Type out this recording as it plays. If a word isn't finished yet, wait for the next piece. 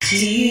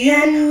Tea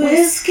and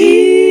whiskey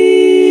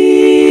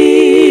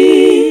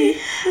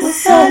with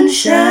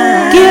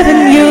sunshine.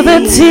 Giving you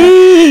the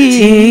tea.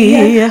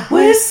 Tea and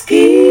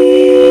whiskey.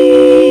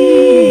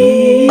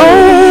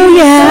 Oh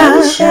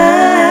yeah.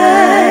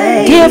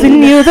 Sunshine.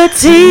 Giving you the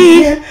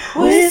tea. And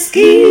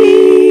whiskey.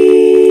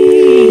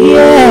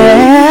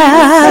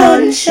 Yeah.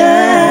 Sunshine.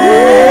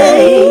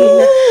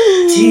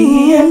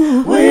 Tea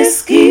and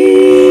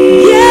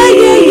whiskey. Yeah.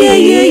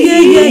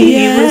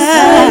 With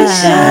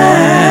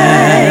sunshine.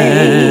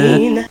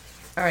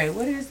 All right,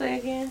 what did it say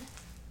again?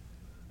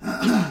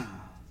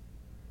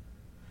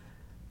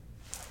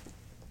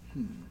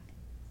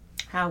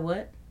 How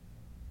what?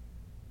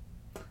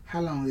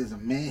 How long is a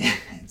man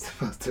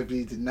supposed to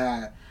be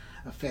denied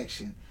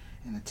affection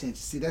and attention?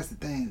 See, that's the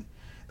thing.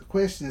 The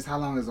question is, how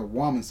long is a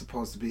woman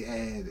supposed to be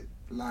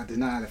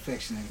denied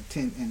affection and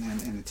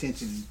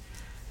attention?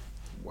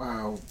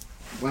 Wow.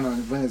 When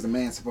is a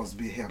man supposed to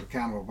be held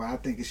accountable? But I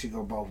think it should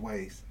go both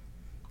ways.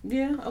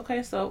 Yeah,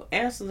 okay, so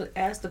ask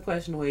the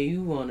question the way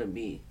you want to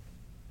be.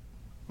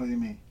 What do you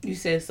mean? You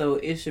said so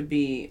it should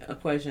be a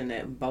question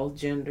that both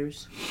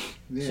genders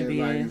should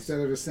be like asked. instead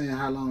of just saying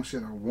how long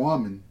should a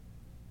woman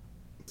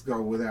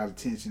go without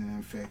attention and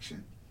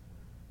affection,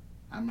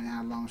 I mean,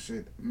 how long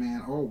should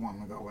man or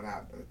woman go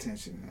without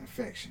attention and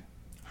affection?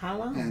 How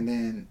long? And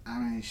then, I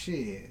mean,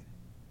 shit.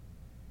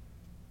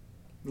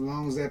 As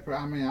long as that,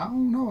 I mean, I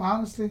don't know,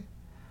 honestly.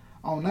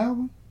 On that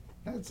one,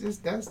 that's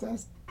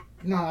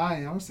no, I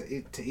am.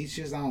 To each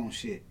his own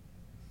shit.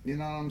 You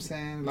know what I'm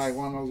saying? Like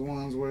one of those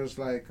ones where it's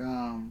like,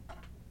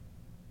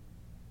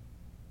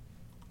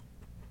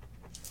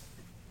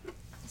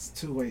 it's a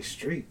two-way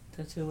street.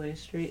 It's a two-way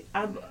street.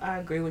 I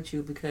agree with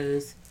you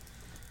because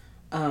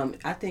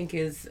I think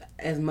it's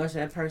as much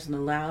that person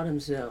allowed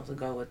themselves to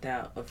go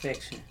without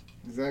affection.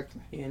 Exactly.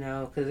 You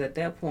know, because at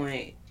that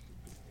point,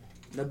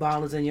 the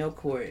ball is in your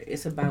court.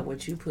 It's about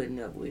what you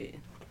putting up with.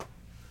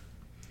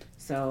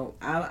 So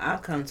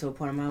I've come to a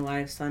point in my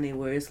life, Sonny,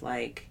 where it's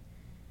like,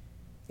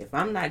 if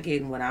I'm not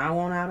getting what I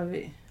want out of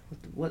it,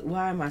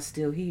 why am I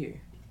still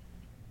here?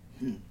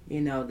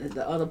 You know,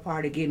 the other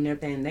party getting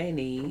everything they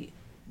need,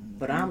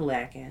 but I'm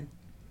lacking.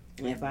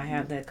 And if I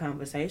have that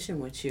conversation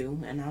with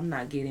you and I'm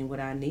not getting what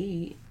I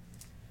need,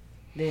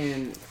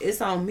 then it's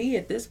on me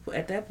at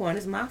that point.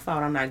 It's my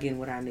fault I'm not getting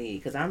what I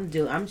need because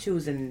I'm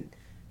choosing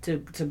to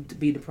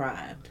be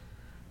deprived.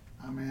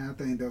 I mean, I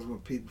think that's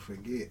what people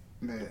forget,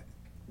 that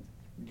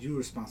you're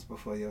responsible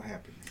for your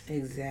happiness.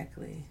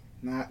 Exactly.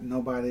 Not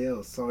nobody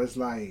else. So it's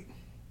like,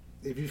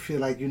 if you feel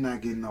like you're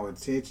not getting no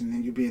attention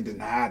and you're being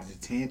denied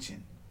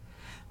attention,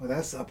 well,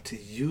 that's up to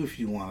you if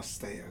you want to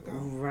stay or go.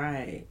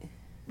 Right.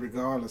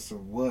 Regardless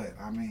of what.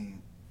 I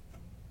mean.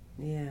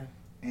 Yeah.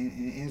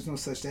 And there's no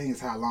such thing as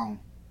how long.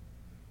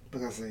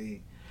 Because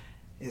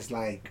it's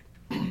like,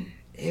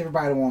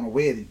 everybody want a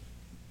wedding.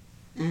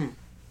 They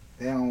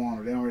don't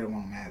really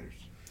want marriage.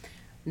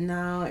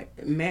 No,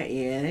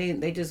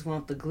 they just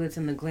want the glitz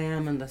and the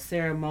glam and the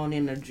ceremony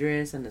and the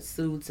dress and the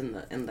suits and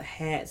the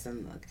hats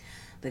and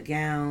the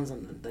gowns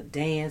and the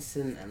dance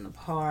and the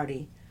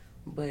party.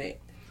 But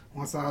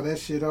once all that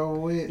shit over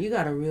with, you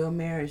got a real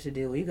marriage to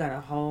deal with. You got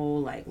a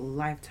whole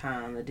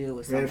lifetime to deal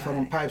with somebody. Ready for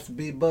them pipes to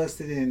be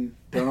busted and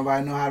don't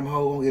nobody know how them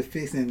hoes gonna get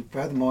fixed, and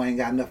furthermore ain't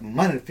got enough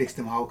money to fix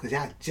them hoes because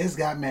y'all just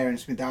got married and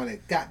spent all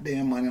that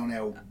goddamn money on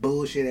that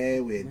bullshit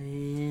ass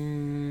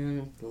wedding.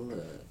 Man,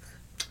 look.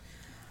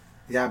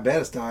 Y'all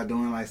better start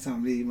doing like some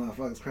of these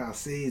motherfuckers crowd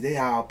sees. They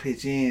all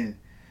pitch in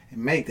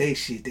and make they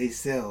shit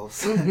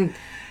themselves. You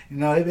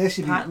know, that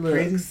should be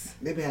pretty.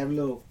 They be having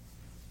little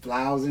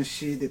flowers and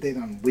shit that they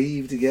done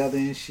weave together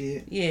and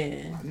shit.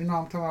 Yeah. You know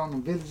what I'm talking about, on the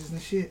villages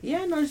and shit?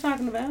 Yeah, I know what you're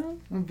talking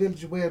about. Them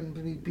village weddings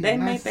be they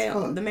nice they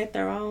make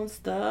their own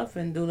stuff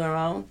and do their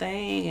own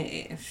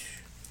thing and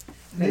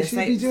they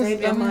save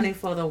your money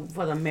for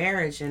the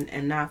marriage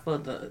and not for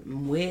the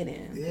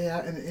wedding.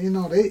 Yeah, and you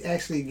know they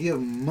actually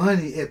give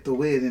money at the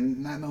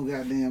wedding, not no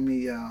goddamn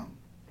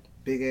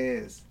big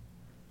ass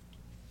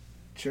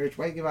church.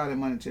 Why you give all that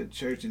money to the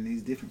church and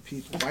these different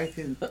people? Why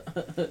can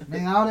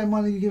man, all that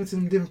money you give it to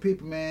them different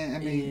people, man? I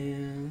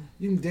mean,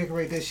 you can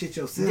decorate that shit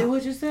yourself. Do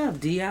it yourself,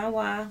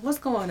 DIY. What's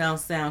going on?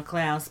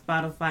 SoundCloud,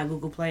 Spotify,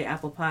 Google Play,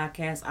 Apple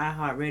Podcasts,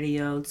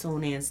 iHeartRadio,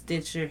 TuneIn,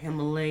 Stitcher,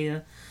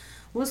 Himalaya.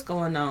 What's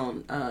going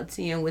on?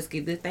 Tea and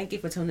Whiskey. Thank you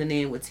for tuning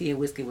in with Tea and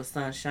Whiskey with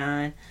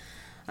Sunshine.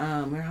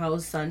 Her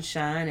host,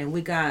 Sunshine. And we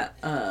got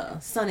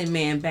Sunny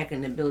Man back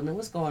in the building.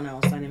 What's going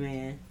on, Sunny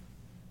Man?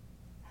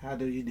 How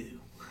do you do?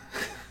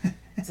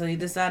 So you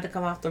decided to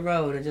come off the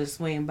road and just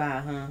swing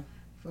by, huh?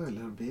 For a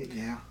little bit,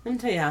 yeah. Let me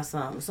tell y'all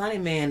something. Sunny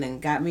Man done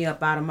got me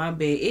up out of my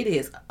bed. It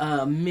is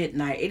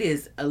midnight. It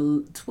is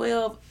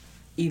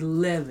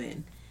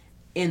 12:11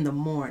 in the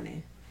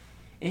morning.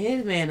 And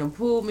his man done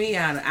pulled me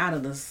out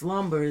of the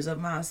slumbers of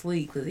my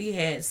sleep because he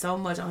had so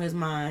much on his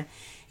mind.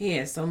 He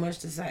had so much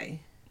to say.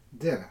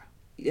 Did I?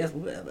 Yes,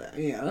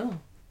 yeah.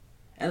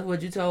 That's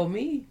what you told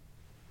me.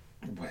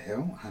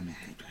 Well,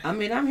 I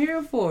mean, I'm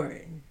here for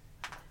it.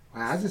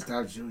 Well, I just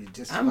thought you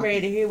just... I'm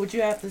ready to hear what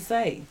you have to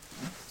say.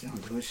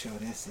 Don't do a show,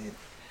 that's it.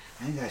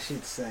 I ain't got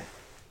shit to say.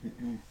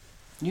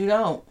 You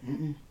don't.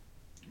 I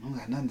don't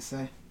got nothing to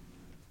say.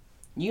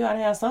 You ought to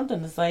have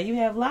something to say. You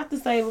have a lot to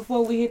say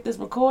before we hit this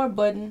record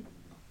button.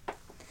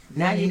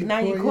 Now you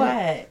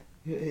quiet.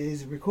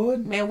 Is it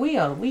recording? Man, we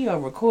are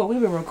record. We've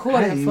been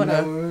recording for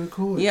the.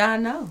 Recording. Yeah, I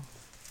know.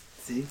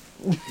 See,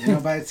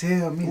 nobody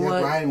tell me.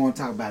 That's why I didn't want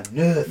to talk about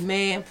nothing.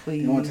 Man,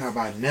 please. You want to talk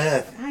about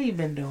nothing. How you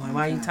been doing?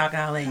 Why you talking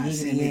all that I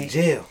send you yiggity? to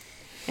jail.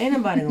 Ain't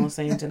nobody gonna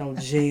send you to no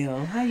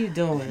jail. How you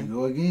There you doing?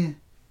 go again.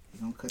 You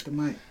gonna cut the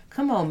mic?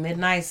 Come on,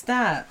 Midnight,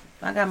 stop.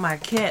 I got my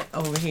cat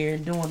over here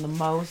doing the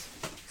most.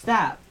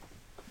 Stop.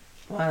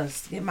 I wanna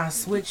get my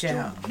switch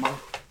out.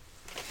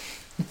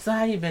 So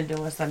how you been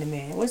doing, Sonny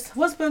Man?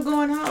 What's been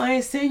going on? I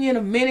ain't seen you in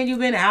a minute. You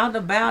been out and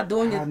about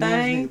doing your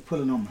thing.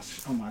 Pulling on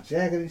my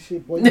jacket and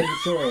shit. Boy, you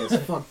get your ass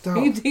fucked up.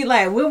 He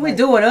like, what we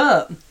doing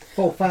up?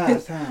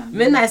 4-5 times.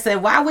 Midnight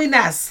said, why we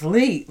not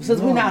sleep? Since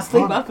we not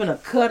sleep, I'm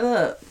finna cut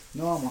up.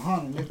 No, I'm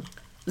 100,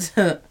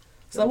 nigga.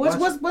 So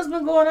what's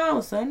been going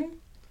on, Sonny?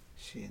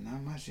 Shit,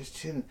 not much, just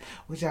chilling.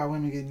 What y'all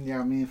women getting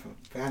y'all men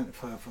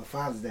for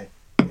Father's Day?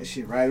 That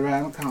shit right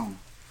around the corner.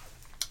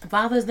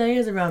 Father's Day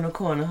is around the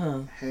corner, huh?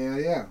 Hell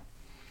yeah.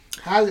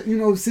 How,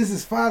 since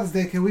it's Father's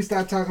Day, can we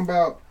start talking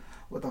about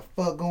what the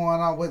fuck going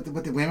on, what the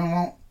women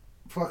want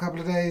for a couple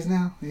of days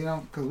now?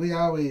 Because we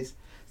always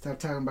start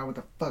talking about what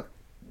the fuck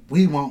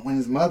we want when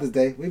it's Mother's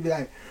Day. We be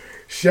like,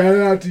 shout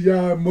out to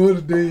y'all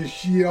Mother's Day and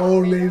shit,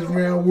 all ladies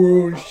around the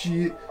world and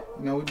shit.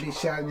 We be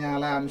shouting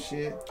y'all out and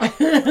shit.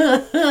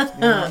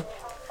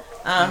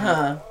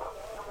 Uh-huh.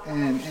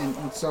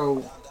 And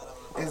so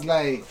it's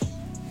like,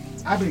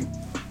 I've been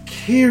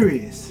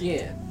curious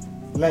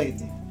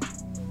lately.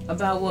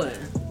 About what?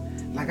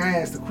 Like I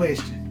asked a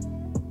question,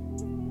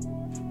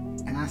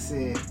 and I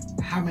said,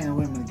 how many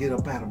women get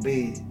up out of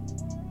bed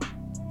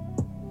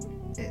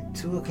at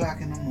 2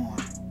 o'clock in the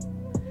morning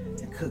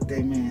and cook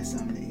their man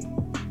something to eat?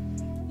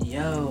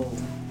 Yo.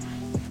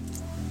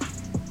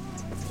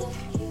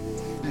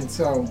 And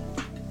so,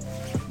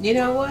 you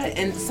know what?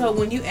 And so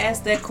when you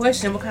asked that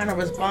question, what kind of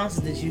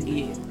responses did you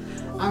get?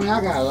 I mean,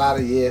 I got a lot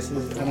of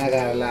yeses, and I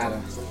got a lot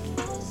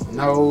of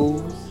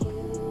no's.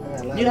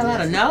 You got a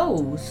lot of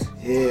no's.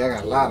 Yeah, I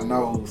got a lot of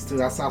no's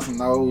too. I saw some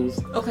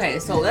no's. Okay,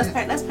 so let's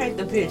paint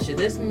the picture.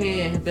 This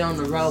man has been on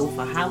the road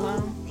for how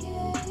long?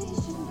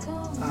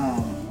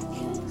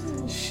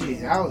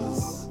 Shit,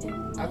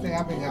 I think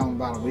I've been gone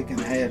about a week and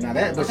a half now.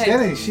 That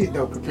ain't shit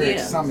though compared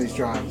to some of these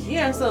drivers.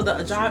 Yeah, so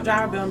the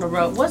driver be on the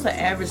road. What's the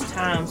average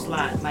time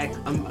slot like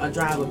a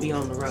driver be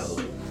on the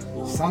road?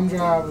 Some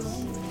drivers,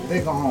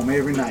 they go home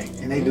every night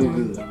and they do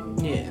good.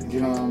 Yeah.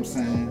 You know what I'm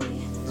saying?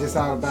 Just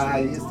all about how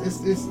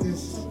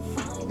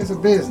it's a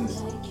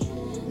business.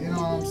 You know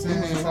what I'm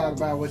saying? It's all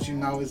about what you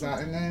know. It's all,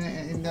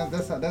 and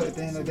that's at the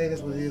end of the day,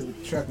 that's what it is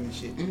with trucking and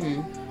shit.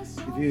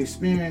 If you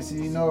experience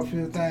and you know a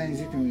few things,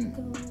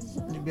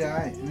 you'll be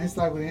alright. And it's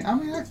like with,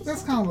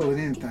 that's kind of with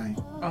anything.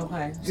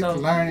 Okay, You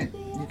can learn it.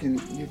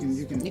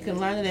 You can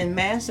learn it and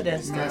master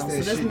that stuff.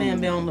 So this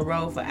man been on the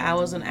road for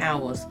hours and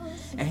hours,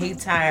 and he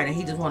tired and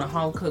he just want a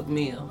home cooked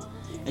meal.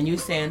 And you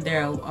saying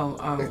there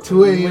at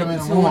 2 a.m. in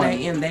the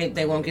morning,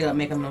 they won't get up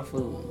make them no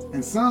food.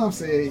 And some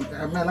say,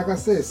 like I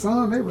said,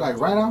 some they be like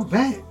right out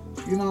back.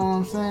 You know what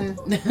I'm saying?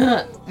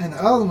 And the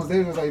other ones,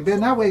 they was like, better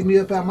not wake me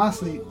up out my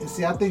sleep. And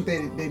see, I think they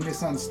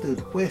misunderstood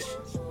the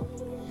questions.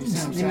 You see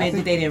what I'm saying? I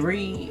think they didn't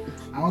read.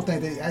 I don't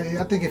think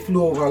I think it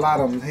flew over a lot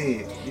of them's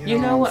head. You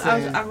know what?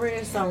 I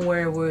read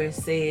somewhere where it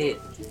said,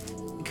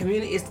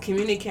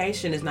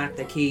 communication is not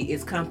the key.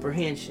 It's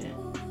comprehension.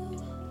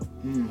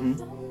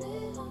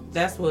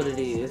 That's what it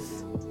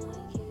is.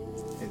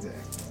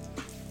 Exactly.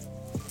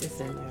 It's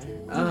in there.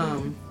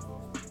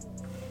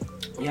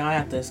 Y'all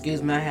have to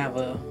excuse me. I have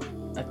a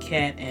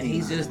cat and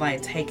he's just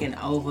like taking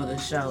over the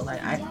show.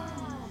 Like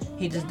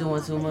he just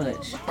doing too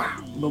much.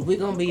 But we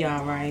gonna be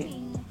all right.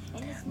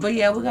 But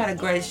yeah, we got a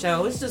great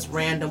show. It's just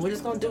random. We're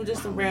just gonna do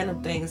just some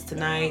random things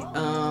tonight.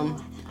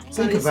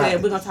 Sonny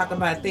said we're gonna talk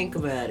about think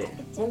about it.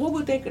 Well, what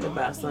we thinking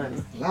about,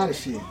 Sonny? A lot of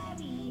shit.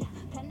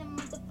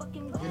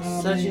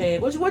 Such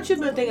as what you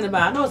been thinking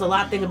about? I know it's a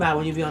lot to think about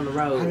when you be on the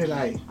road. I be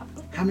like,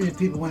 how many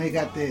people when they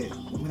got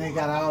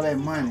all that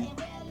money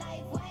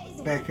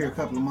back here a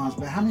couple of months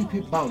back, how many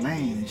people bought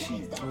land and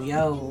shit?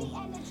 Yo,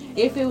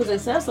 if it was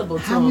accessible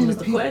to them is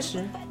the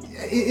question.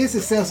 It's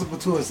accessible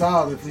to us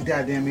all if we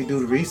goddamn do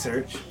the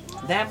research.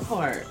 That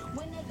part.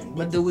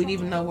 But do we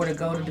even know where to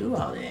go to do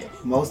all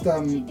that? Most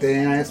of them, they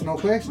ain't ask no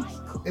questions.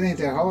 It ain't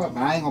that hard,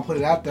 but I ain't gonna put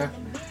it out there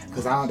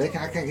because I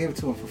can't give it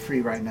to them for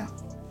free right now.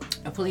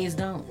 Please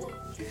don't.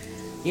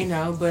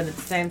 But at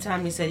the same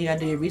time, you said you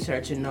gotta do your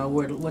research and know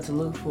what to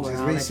look for. Just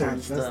and all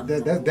research. That kind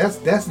of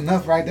stuff. That's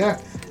enough right there.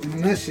 In a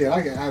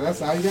nutshell,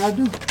 that's all you gotta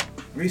do.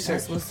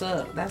 Research.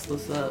 That's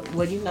what's up.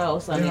 Well,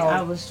 Sonny,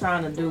 I was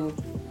trying to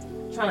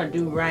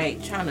do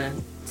right, trying to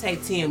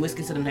take 10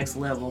 whiskey to the next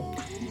level.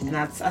 And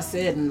I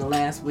said in the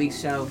last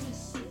week's show,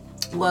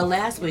 well,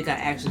 last week I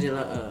actually did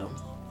a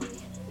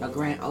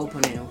grand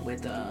opening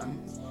with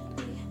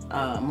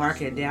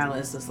Market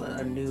Dallas. It's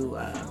a new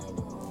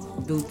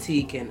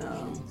boutique and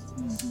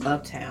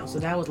Uptown. So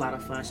that was a lot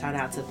of fun. Shout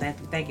out to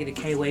thank you to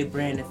K-Way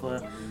Brandon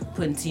for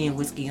putting tea and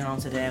whiskey on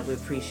to that. We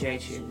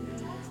appreciate you.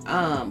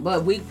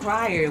 But week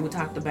prior we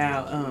talked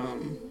about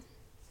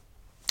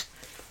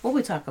what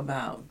we talk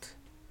about.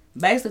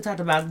 Basically talked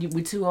about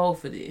we too old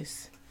for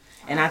this.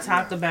 And I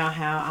talked about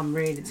how I'm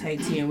ready to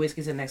take tea and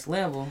whiskey to the next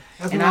level.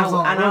 That's And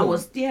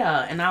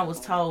when I was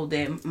told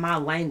that my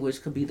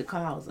language could be the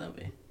cause of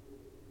it.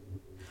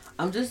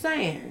 I'm just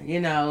saying, you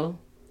know.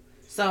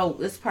 So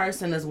this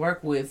person has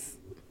worked with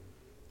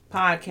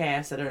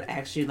podcasts that are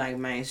actually like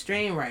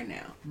mainstream right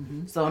now.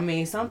 Mm-hmm. So I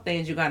mean, some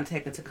things you got to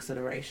take into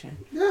consideration.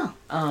 Yeah.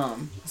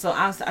 So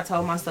I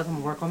told myself I'm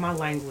gonna work on my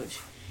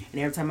language,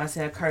 and every time I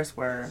say a curse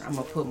word, I'm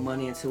gonna put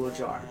money into a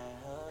jar.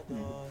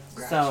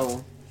 Gotcha.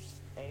 So,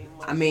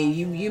 I mean,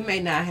 you may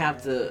not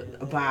have to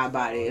abide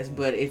by this,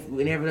 but if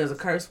whenever there's a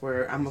curse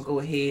word, I'm gonna go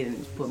ahead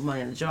and put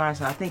money in the jar.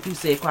 So I think you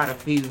said quite a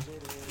few.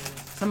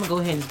 So I'm gonna go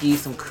ahead and give you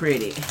some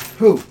credit.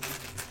 Who?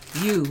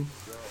 You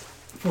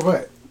For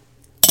what?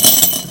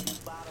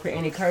 for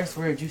any curse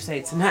words you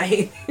say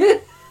tonight.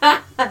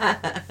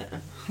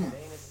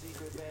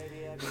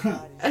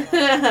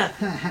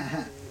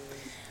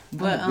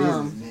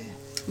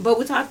 But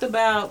we talked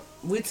about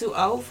we too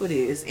old for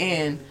this,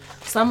 and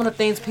some of the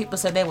things people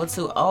said they were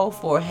too old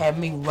for had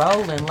me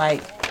rolling.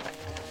 Like,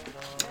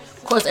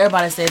 of course,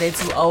 everybody said they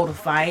too old to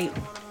fight.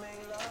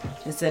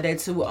 They said they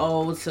too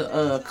old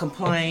to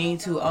complain,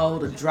 too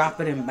old to drop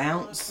it and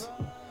bounce.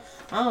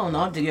 I don't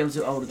know. I think you're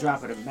too old to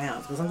drop it and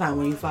bounce, because sometimes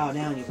when you fall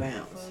down, you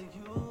bounce.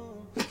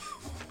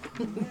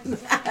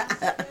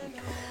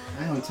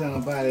 I don't tell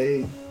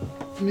nobody.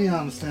 Me, I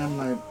understand. I'm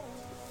like,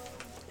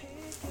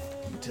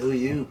 do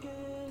you?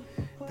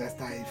 If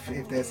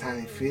that's how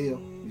they feel,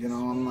 you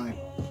know. I'm like,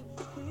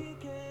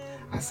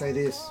 I say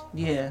this.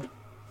 Yeah.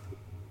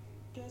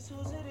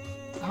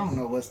 I don't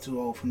know what's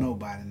too old for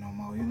nobody no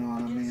more. You know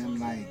what I mean? I'm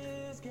like,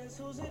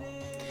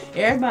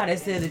 Everybody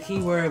said the key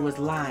word was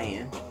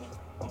lying.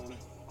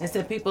 They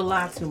said people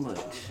lie too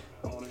much.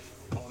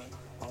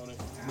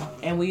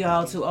 And we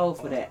all too old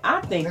for that.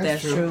 I think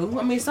that's true.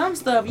 I mean, some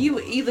stuff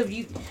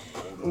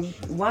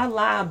why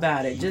lie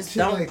about it? Just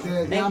shit don't. like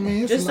that. Yeah, I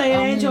mean, just say it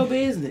ain't your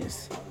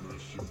business.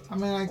 I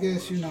mean, I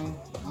guess, you know,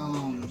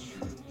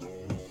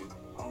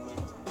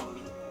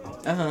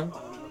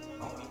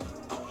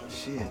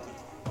 shit.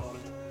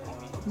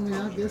 I mean,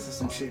 I guess it's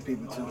some shit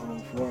people too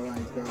old for.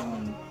 Like,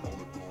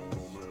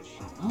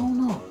 I don't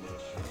know.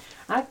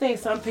 I think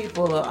some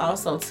people are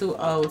also too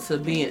old to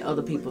be in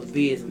other people's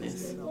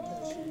business.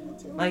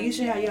 Like, you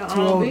should have your Too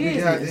own old to be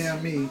business.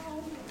 goddamn me.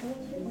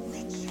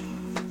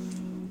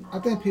 I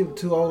think people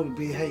too old to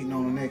be hating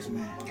on the next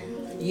man.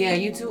 Yeah,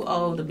 you too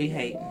old to be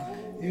hating.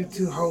 You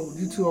too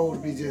old to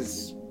be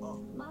just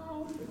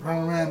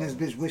running around this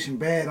bitch wishing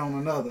bad on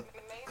another,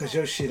 cause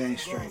your shit ain't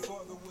straight.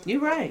 You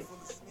right.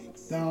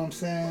 You know what I'm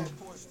saying?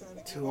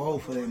 Too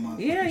old for that motherfucker.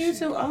 Yeah, you shit.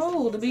 too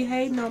old to be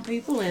hating on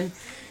people, and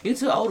you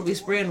too old to be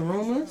spreading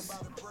rumors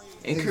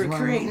and Niggas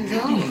creating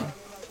drama.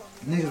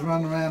 Niggas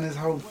running around this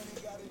whole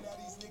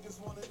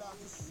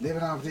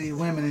living off these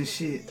women and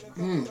shit.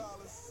 Mm.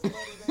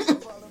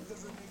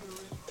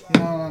 You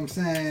know what I'm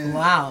saying?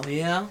 Wow,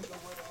 yeah.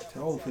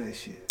 Too old for that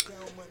shit.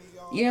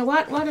 Yeah,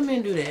 why do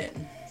men do that?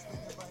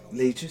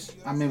 Leeches.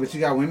 I mean, but you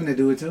got women that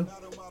do it too.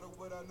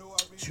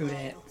 True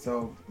that.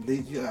 So,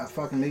 a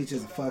fucking leech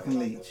is a fucking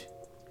leech.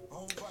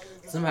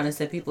 Somebody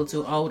said people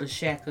too old to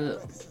shack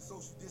up.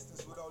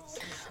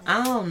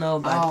 I don't know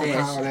about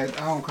that.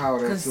 I don't call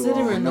that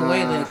Considering too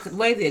old. the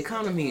way the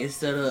economy is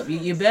set up,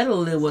 you better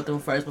live with them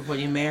first before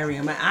you marry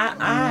them.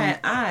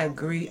 I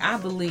agree. I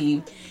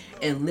believe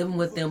in living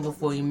with them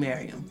before you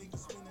marry them.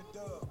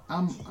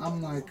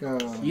 I'm like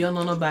You don't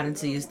know nobody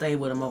until you stay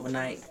with them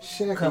overnight.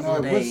 shacking Couple up.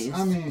 of days.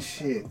 I mean,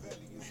 shit.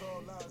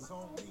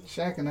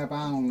 Shacking up,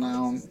 I don't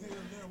know.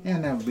 You'll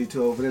never be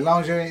too old for that.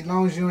 As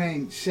long as you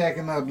ain't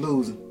shacking up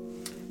losing.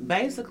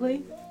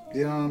 Basically.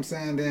 You know what I'm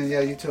saying? Then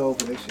yeah, you too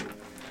old for that shit.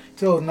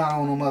 Too old not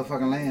on no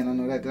motherfucking land. I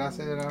know that. Did I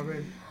say that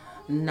already?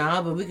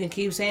 Nah, but we can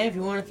keep saying if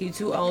you want to keep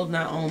too old,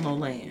 not on no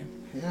land.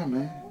 Yeah,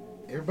 man.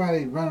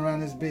 Everybody run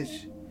around this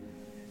bitch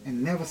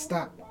and never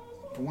stop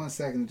for 1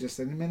 second and just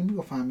say, man, let me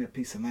go find me a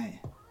piece of land.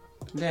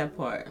 That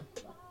part.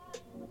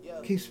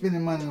 Keep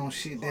spending money on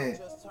shit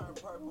that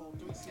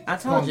I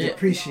told gonna you.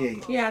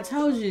 depreciate. Yeah, I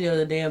told you the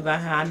other day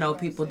about how I know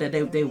people that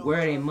they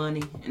wear their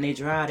money and they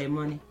drive their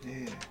money.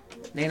 Yeah.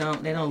 They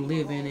don't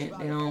live in it.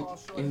 They don't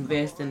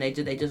invest in it.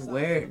 They just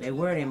wear it. They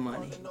wear their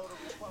money.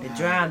 They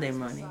drive their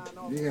money.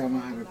 You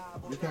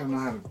gotta know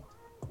how to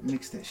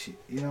mix that shit.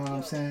 You know what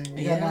I'm saying?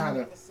 You Yeah.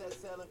 gotta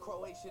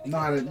know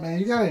how to man,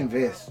 you gotta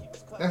invest.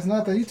 That's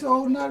nothing. You too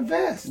old to not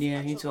invest.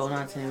 Yeah, you told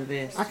not to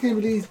invest. I can't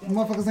believe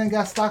motherfuckers ain't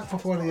got stock for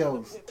 40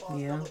 years.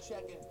 Yeah.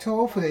 Too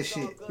old for that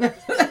shit.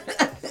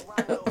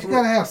 You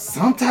gotta have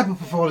some type of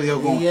portfolio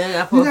going. Yeah,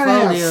 that You gotta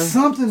portfolio. have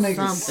something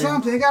making Something.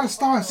 something. You gotta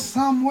start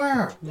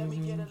somewhere.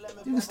 Mm-hmm.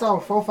 You can start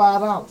with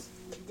 $4-5.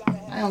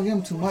 I don't give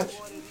them too much.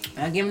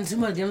 I give them too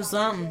much. Give them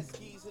something.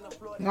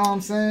 You know what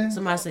I'm saying?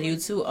 Somebody said you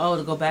too old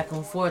to go back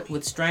and forth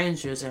with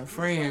strangers and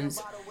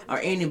friends or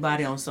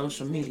anybody on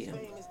social media.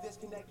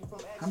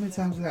 How many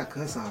times did I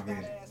cuss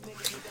already?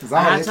 'Cause all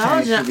I that told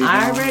change you, should be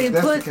gone. If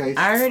that's the case, I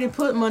already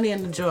put money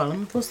in the jar. Let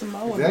me put some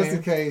more if in that's the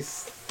there.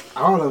 case,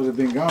 all of it have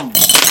been gone.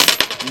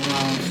 You know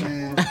what I'm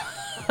saying?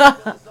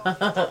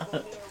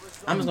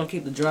 I'm just gonna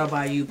keep the jar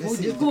by you. This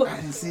is Pull, the- I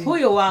didn't see. pull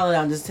your wallet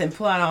out and just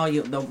pull out all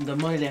the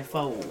money that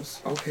folds.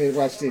 Okay,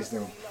 watch this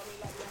though.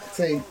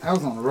 Say, I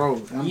was on the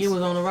road. You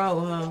was on the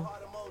road,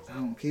 I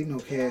don't keep no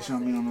cash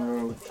on me on the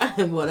road.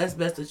 huh? Well, that's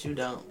best that you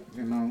don't.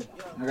 You know,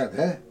 I got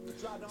that.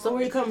 So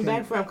where you coming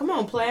back from? Come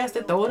on,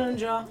 plastic. Throw it in the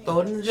jar. Throw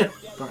it in the jar.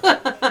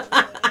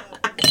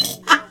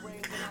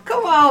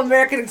 Come on,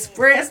 American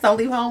Express. Don't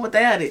leave home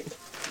without it.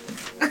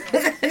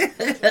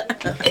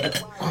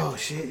 Oh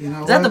shit, you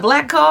know Is that what? the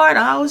black card?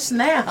 Oh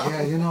snap!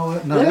 Yeah, you know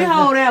what? No, Let me that's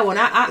hold that one.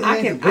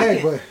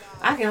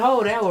 I can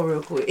hold that one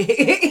real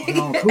quick.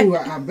 No, cool.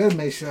 I better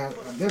make sure. I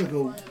better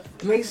go.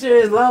 Make sure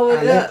it's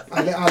lowered up.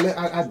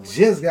 I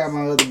just got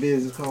my other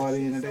business card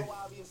in today.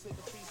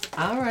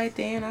 All right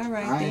then. All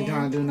right I ain't then.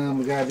 trying to do nothing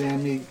but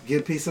goddamn me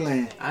get a piece of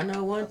land. I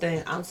know one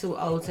thing. I'm too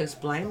old to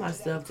explain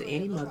myself to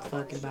any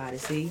motherfucking body.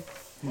 See?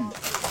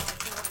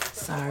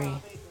 Sorry.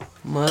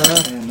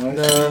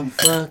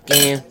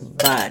 Motherfucking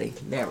body.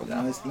 There we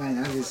No go. explain.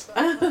 I'm just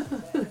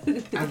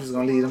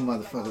gonna leave them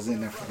motherfuckers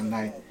in there for the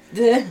night.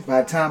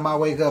 By the time I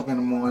wake up in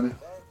the morning,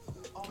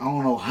 I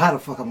don't know how the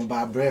fuck I'm gonna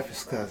buy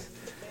breakfast, cause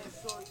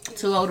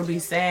Too old to be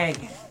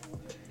sagging.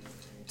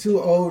 too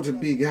old to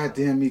be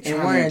goddamn me And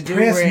trying wearing to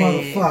impress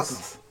do-rags.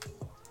 motherfuckers.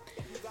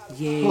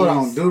 Yes. Hold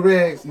on,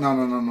 do-rags? No.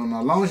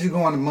 As long as you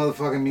go on the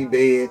motherfucking me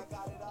bed,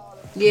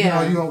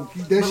 Yeah. you know,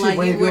 that But shit like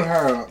wave you your wear-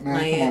 hair up, man.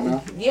 Like, Come on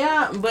now.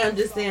 yeah, but I'm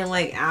just saying,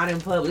 like, out in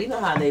public, you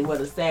know how they wear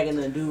the sagging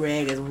and the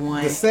do-rag as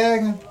one. The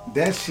sagging,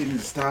 that shit need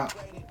to stop.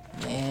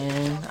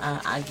 Man,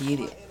 I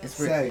get it. It's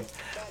Say,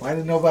 why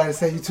did nobody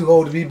say you too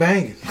old to be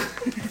banging?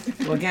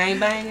 Well, gang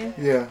banging?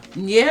 Yeah.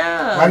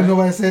 Yeah. Why did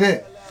nobody say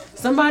that?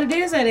 Somebody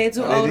did say they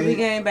too Oh, they old to be did?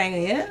 gang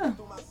banging. Yeah.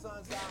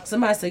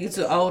 Somebody said you're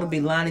too old to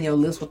be lining your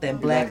lips with that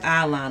black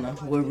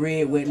eyeliner with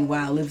red, wet, and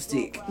wild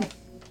lipstick.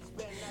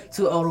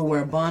 Too old to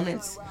wear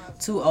bonnets.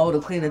 Too old to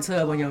clean a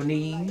tub on your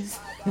knees.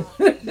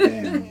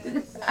 Damn.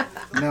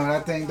 You know what I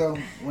think though,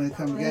 when it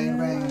comes to gang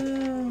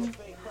banging,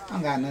 I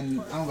don't got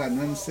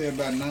nothing to say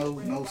about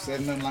no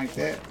said nothing like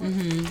that.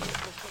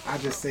 I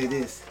just say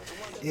this.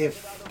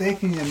 If they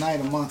can unite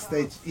amongst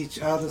each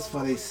other's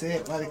for they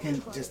said, why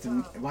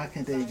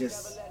can't they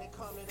just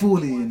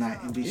fully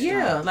unite and be strong?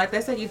 Yeah, like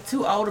they said, you're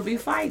too old to be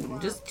fighting.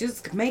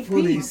 Just make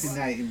Fully peace.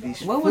 unite and be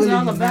strong. What was it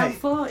all about unite.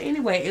 for?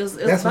 Anyway, it was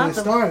That's when about it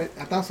the started.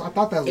 I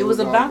thought that was it was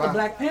what all about the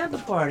Black Panther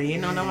Party. You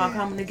know, them all Yeah.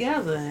 coming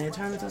together and it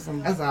turned into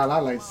some That's all I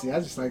like to see. I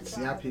just like to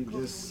see how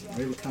people just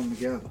really come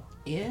together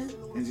yeah.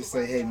 and just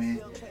say, hey man,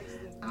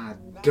 I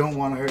don't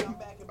want to hurt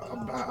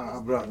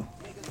a brother.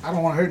 I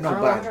don't want to hurt I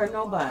don't want nobody. to hurt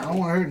nobody. I don't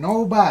want to hurt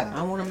nobody.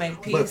 I want to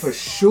make peace. But for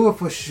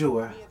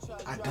sure,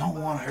 I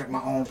don't want to hurt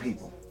my own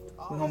people.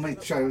 We're gonna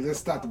make sure let's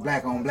stop the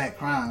black on black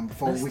crime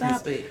before Let's we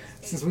stop can. it.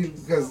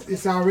 Because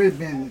it's already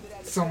been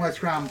so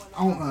much crime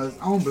on us,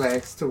 on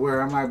blacks, to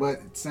where I'm like, but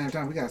at the same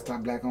time, we gotta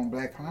stop black on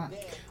black crime.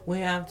 We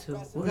have to.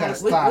 We gotta have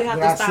stop to with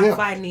stop ourselves.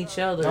 fighting each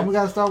other. Don't we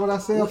gotta start with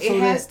ourselves? It so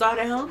has that to start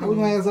at how we home.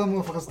 gonna have other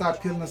motherfuckers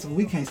stop killing us if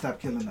we can't stop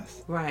killing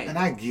us? Right. And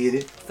I get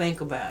it.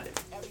 Think about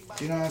it.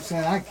 You know what I'm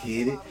saying? I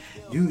get it.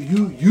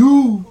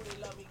 You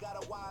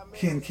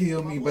can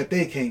kill me, but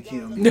they can't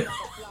kill me.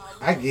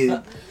 I get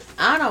it.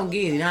 I don't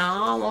get it. I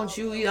don't want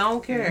you. I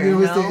don't care. You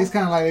know, no. it's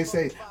kind of like they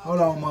say, hold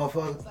on,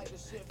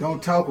 motherfucker.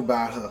 Don't talk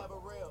about her.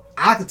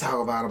 I can talk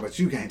about her, but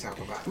you can't talk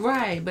about her.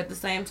 Right, but at the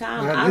same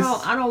time,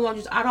 Well, I don't want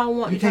you. I don't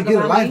want You you can't talking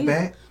get a about life me.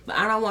 back. But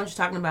I don't want you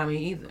talking about me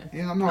either.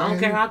 You know, no, I don't man,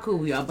 care how cool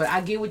we are, but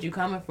I get what you're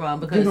coming from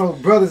because You know,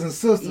 brothers and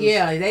sisters,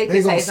 Yeah, they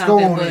can gonna say score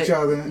something, on but each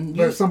other. you-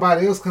 But if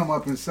somebody else come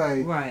up and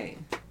say, right.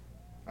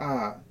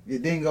 you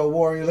dingo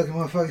warrior looking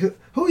motherfucker,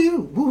 who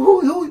you?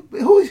 Who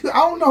you? I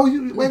don't know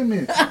you. Wait a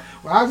minute.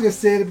 Well, I just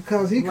said it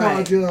because he Right.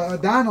 called you a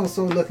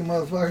dinosaur looking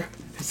motherfucker.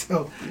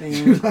 So Man.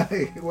 you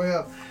like,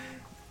 well,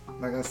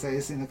 like I say,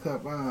 it's in the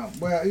cup.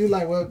 Well, you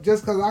like, well,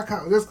 just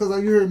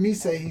because you heard me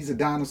say he's a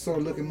dinosaur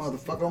looking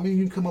motherfucker, don't mean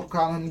you come up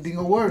calling him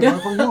dingo warrior.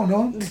 Motherfucker, you don't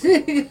know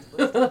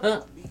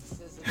him.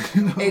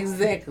 You know?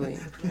 Exactly.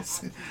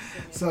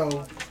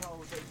 So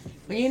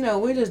But you know,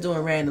 we're just doing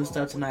random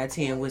stuff tonight,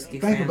 Tea and Whiskey.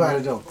 think family. about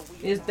it though.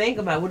 Just think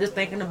about it. We're just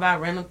thinking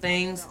about random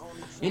things.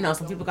 You know,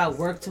 some people got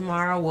work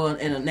tomorrow. Well,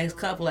 in the next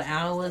couple of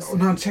hours. Oh,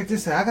 no, check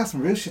this out. I got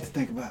some real shit to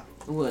think about.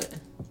 What?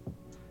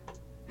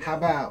 How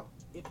about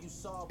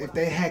if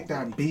they hacked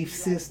our beef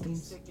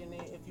systems?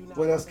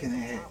 What else can they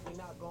hack?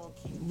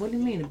 What do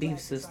you mean the beef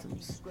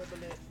systems?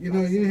 You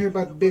know, you didn't hear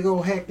about the big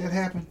old hack that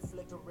happened?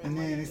 And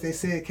then they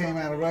said it came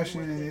out of Russia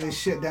and they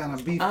shut down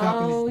a beef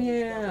company. Oh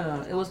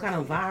yeah, it was kind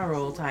of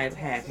viral type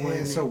hack. Yeah,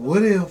 wasn't so it?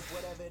 what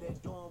if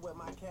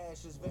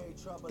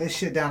they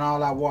shut down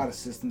all our water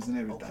systems and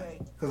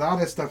everything? Because all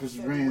that stuff is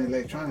ran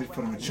electronic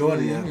for the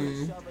majority of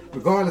it.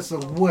 Regardless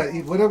of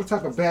whatever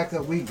type of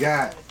backup we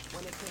got,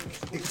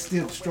 it can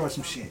still destroy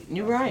some shit.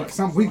 You're right.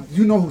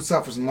 You know who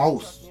suffers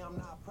most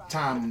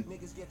time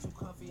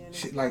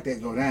shit like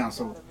that go down.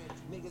 So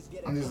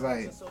I'm just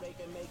like,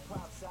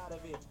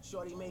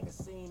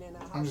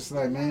 I'm just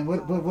like, man,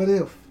 what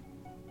if?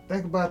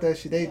 Think about that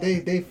shit.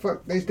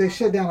 They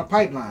shut down a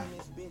pipeline.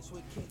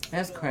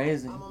 That's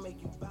crazy.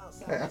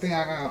 I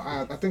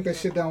think they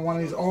shut down one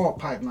of these oil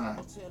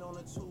pipelines.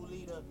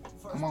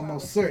 I'm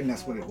almost certain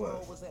that's what it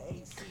was.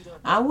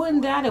 I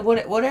wouldn't doubt it.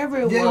 Whatever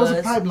it was. Yeah, it was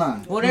a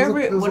pipeline. Whatever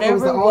it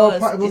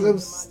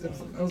was,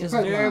 it's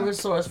very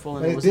resourceful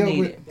and it was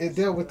needed. It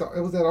was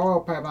that oil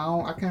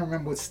pipeline. I can't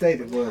remember what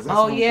state it was.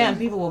 Oh yeah, and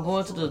people were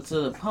going to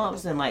the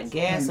pumps and like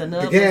gas and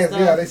the stuff.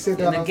 Yeah, they said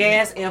that. And the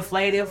gas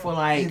inflated for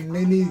like. And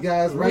they need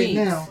guys right weeks.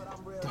 now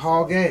to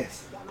haul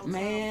gas.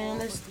 Man,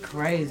 that's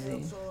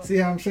crazy. See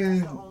how I'm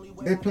saying?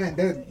 They plan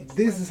that.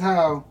 This is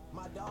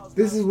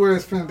where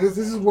it's finna. This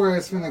is where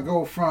it's finna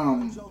go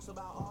from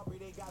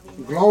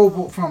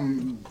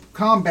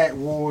combat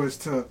wars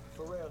to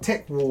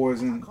tech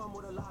wars and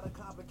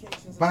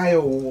bio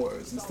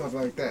wars and stuff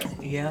like that.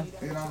 Yeah.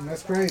 You know,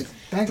 that's crazy.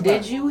 Think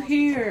about Did you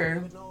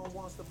hear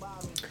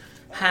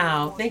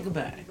how? Think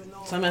about it.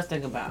 Something else to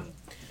think about.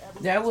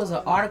 There was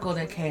an article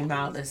that came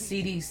out that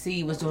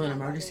CDC was doing an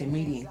emergency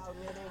meeting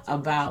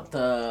about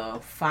the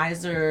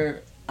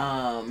Pfizer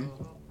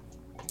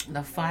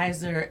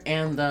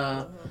and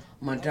the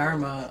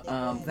Moderna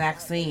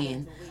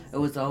vaccine. It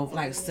was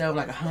hundreds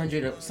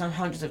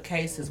of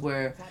cases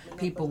where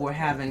people were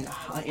having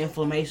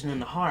inflammation in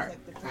the heart.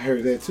 I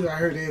heard that too. I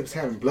heard they was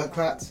having blood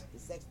clots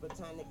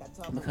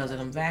because of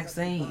them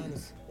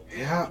vaccines.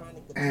 Yeah,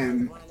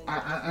 and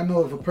I know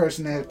of a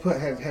person that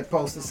had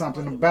posted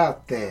something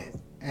about that,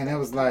 and it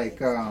was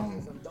like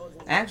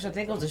actually, I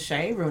think it was the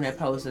Shade Room that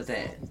posted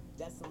that.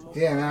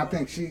 Yeah, and I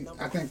think they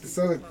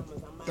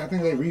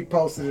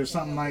reposted or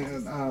something like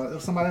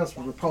somebody else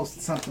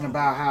reposted something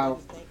about how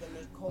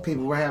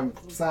people were having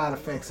side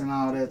effects and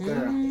all that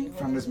there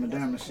from this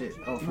Moderna shit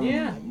or from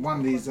one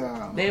of these.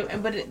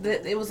 But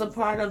it was a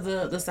part of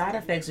the side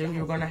effects.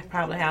 You're going to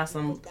probably have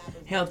some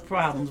health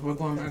problems were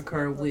going to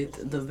occur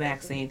with the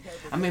vaccine.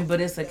 I mean, but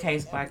it's a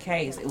case by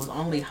case. It was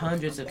only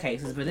hundreds of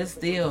cases, but it's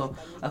still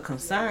a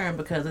concern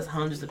because it's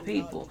hundreds of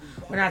people.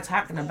 We're not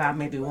talking about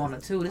maybe one or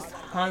two. It's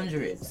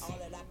hundreds.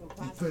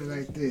 You put it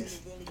like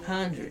this.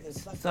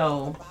 Hundreds.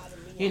 So,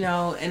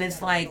 and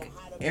it's like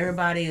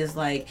everybody is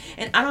like,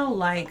 and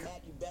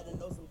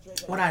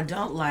what I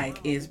don't like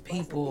is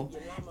people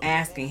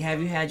asking, have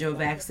you had your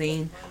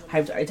vaccine? Are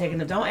you taking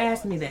it? Don't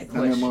ask me that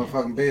question. That's your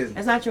motherfucking business.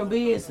 That's not your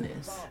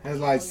business. That's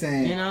like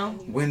saying,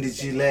 when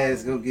did you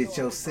last go get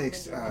your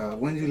sex?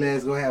 When did you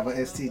last go have a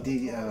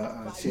STD?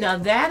 Check? Now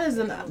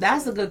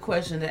that's a good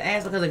question to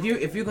ask because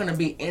if you're gonna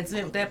be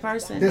intimate with that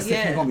person, if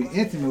you're gonna be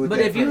intimate with but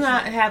that if you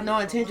person. have no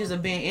intentions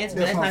of being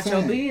intimate, that's not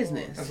your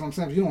business. That's what I'm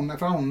saying.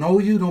 If I don't know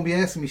you, don't be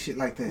asking me shit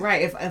like that.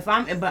 Right.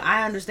 But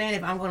I understand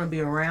if I'm gonna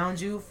be around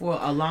you for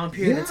a long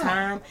period of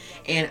time,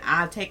 and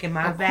I've taken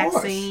my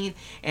vaccine,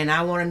 and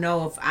I want to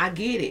know if I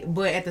get it,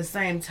 but at the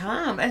same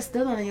time, that's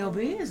still none of your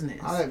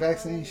business. All that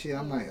vaccine shit,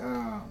 I'm like,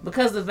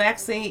 because the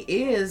vaccine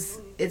it's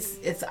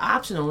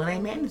optional. It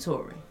ain't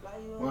mandatory.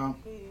 Well,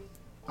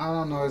 I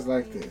don't know. It's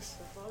like this.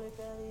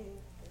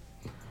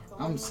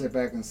 I'm gonna sit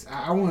back and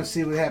I want to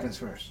see what happens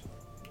first.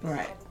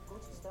 Right.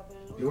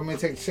 You want me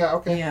to take the shot?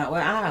 Okay. Yeah.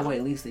 Well, I wait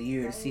at least a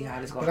year to see how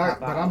this gonna pop out.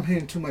 But I'm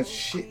hearing too much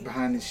shit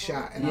behind this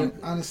shot, and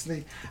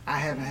honestly, I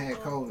haven't had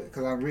COVID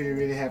because I really,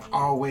 really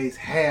always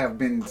have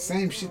been the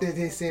same shit that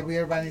they said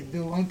everybody need to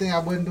do. Only thing I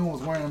wasn't doing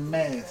was wearing a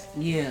mask.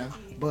 Yeah.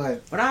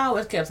 But I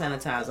always kept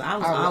sanitizer. I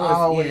was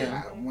always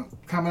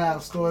coming out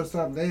of stores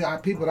and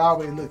stuff. People would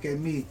always look at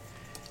me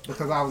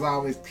because I was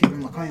always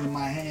cleaning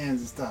my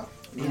hands and stuff.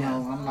 You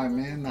know, I'm like,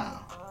 man, nah.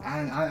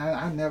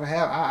 I never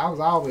have. I was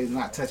always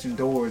not touching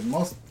doors.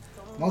 Most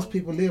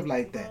people live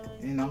like that,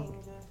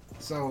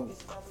 So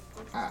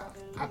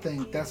I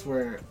think that's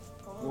where.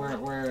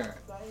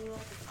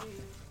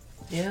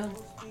 Yeah,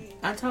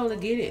 I totally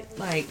get it.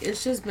 Like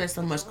it's just been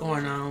so much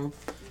going on.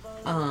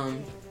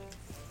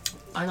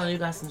 I know you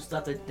got some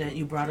stuff that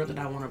you brought up that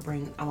I want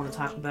to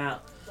talk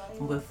about.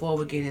 Before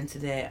we get into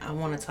that, I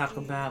want to talk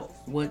about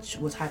what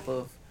type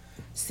of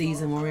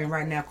season we're in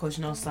right now. Of course,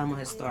 summer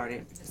has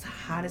started. It's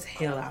hot as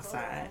hell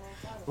outside.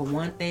 But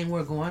one thing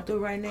we're going through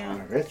right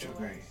now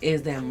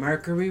is that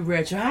Mercury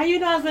retro. How you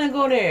know I was gonna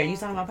go there? You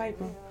saw my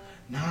paper?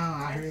 No,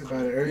 I heard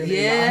about it earlier.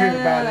 Yeah. I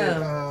heard about it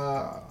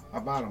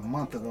about a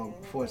month ago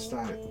before it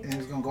started. And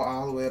it's gonna go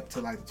all the way up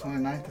to like the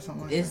 29th or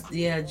something like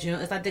that.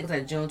 June. I think it's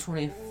like June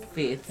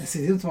 25th. And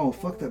see, these are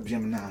fucked up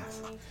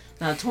Geminis.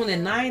 Now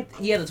 29th,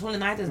 the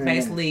 29th is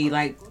basically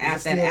like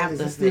after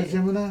Is it still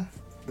Gemini?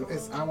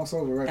 It's almost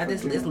over, right?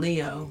 It's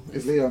Leo.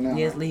 It's Leo now.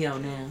 Yeah, it's Leo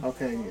now.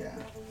 Okay, yeah.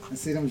 And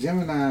see, them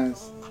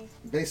Geminis,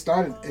 they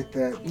started at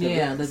that.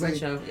 The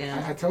retro.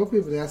 Yeah. I told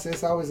people that. I said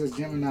it's always a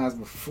Geminis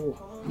before.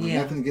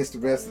 Nothing against the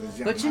rest of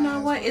the Geminis. But you know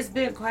what? It's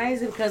been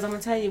crazy because I'm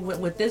gonna tell you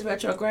with this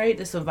retrograde,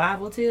 the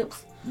survival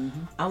tips.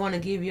 I want to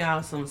give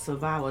y'all some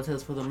survival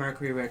tips for the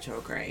Mercury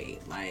retrograde.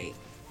 Like,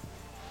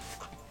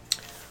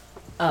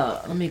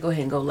 let me go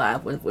ahead and go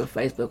live with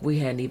Facebook. We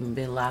hadn't even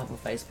been live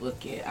with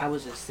Facebook yet. I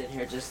was just sitting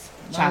here just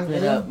chopping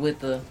it up with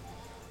the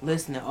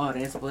listening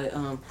audience, but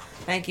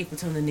thank you for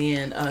tuning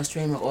in,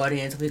 streaming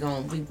audience. We're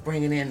gonna be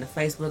bringing in the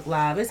Facebook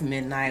Live. It's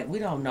midnight. We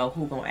don't know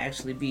who gonna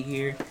actually be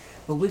here,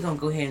 but we're gonna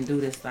go ahead and do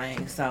this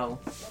thing. So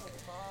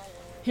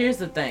here's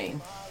the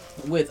thing,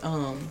 with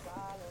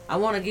I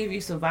want to give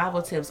you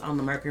survival tips on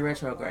the Mercury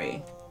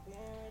retrograde.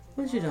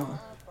 What you doing?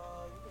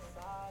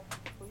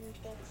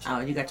 Oh,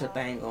 you got your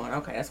thing going.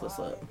 Okay, that's what's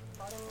up.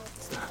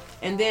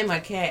 And then my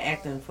cat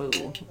acting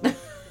fool.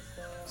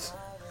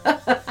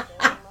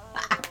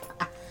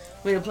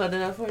 We done plugged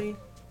it up for you?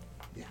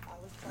 Yeah.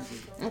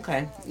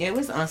 Okay. Yeah, it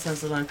was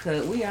uncensored,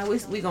 uncut. We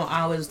gonna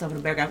always do stuff in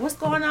the background. What's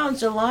going on,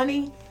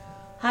 Jelani?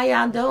 How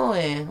y'all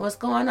doing? What's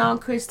going on,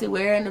 Christy?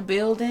 We're in the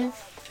building.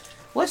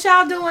 What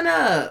y'all doing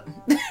up?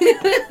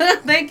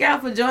 Thank y'all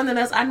for joining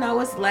us. I know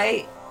it's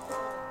late.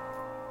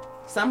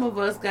 Some of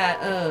us got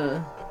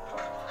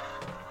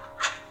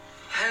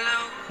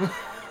Hello.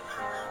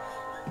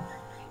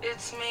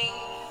 It's me.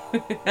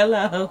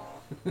 Hello.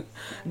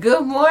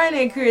 Good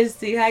morning,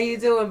 Christy. How you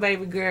doing,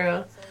 baby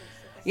girl?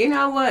 You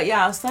know what,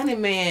 y'all? Sunny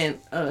Man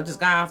just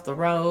got off the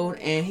road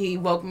and he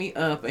woke me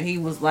up and he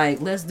was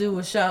like, "Let's do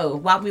a show."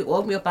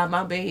 Woke me up out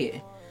my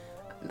bed.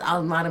 I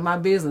was minding my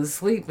business,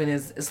 sleeping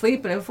and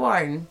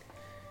farting.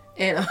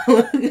 And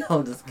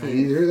I'm just I kidding.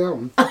 didn't hear that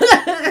one.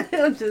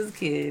 I'm just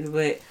kidding.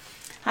 But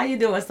how you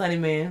doing, Sunny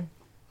Man?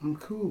 I'm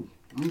cool.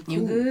 I'm cool.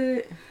 You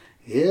good?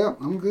 Yeah,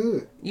 I'm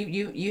good.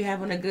 You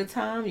having a good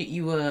time?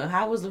 You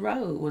how was the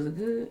road? Was it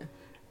good?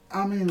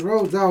 I mean, the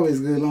road's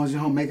always good as long as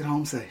you make it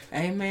home safe.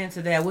 Amen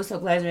to that. We're so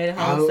glad you made it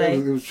home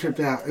safe. It was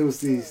tripped out. It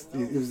was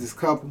this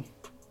couple.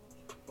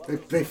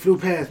 They flew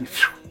past me.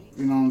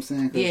 You know what I'm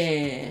saying? 'Cause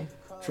Yeah.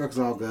 trucks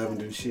all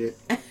governed and shit.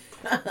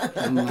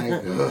 I'm like,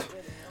 ugh. Well,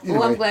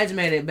 I'm Anyway, glad you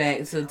made it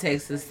back to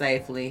Texas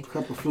safely. a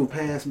couple flew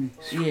past me.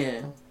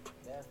 Yeah.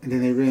 And then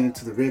they ran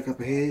into the wreck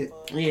up ahead.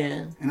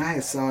 Yeah. And I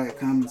had saw it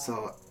coming,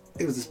 so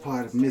it was this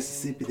part of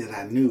Mississippi that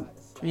I knew.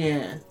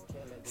 Yeah.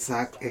 So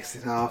I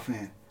exited off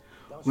and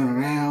went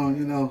around,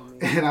 you know,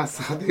 and I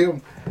saw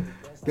them.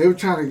 They were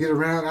trying to get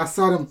around. I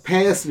saw them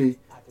pass me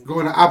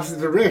going the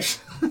opposite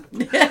direction.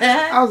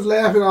 I was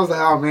laughing. I was like,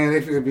 oh man, they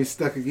finna be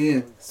stuck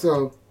again.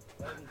 So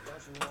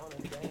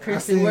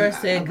Christy seen Word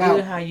said, about-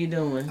 "Good, how you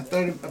doing?"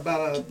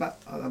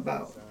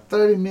 about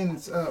 30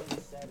 minutes up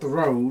the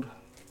road,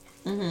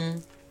 Mm-hmm.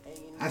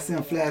 I see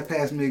them flash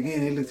past me again.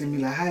 They looked at me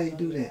like, how you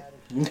do that?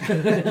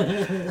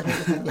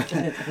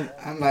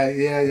 I'm like,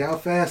 yeah, y'all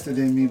faster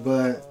than me,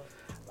 but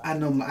I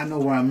know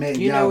where I'm at.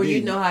 You know y'all where you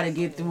didn't. know how to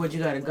get through what you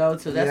got to go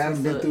to. That's Yeah, what's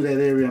I've been up. through that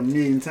area a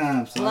million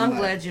times. So Well, I'm like,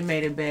 glad you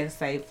made it back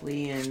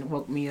safely and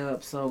woke me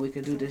up so we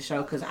could do this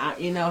show. Cause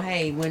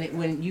hey,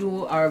 when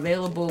you are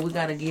available, we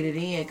gotta get it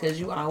in. Cause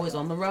you always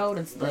on the road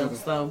and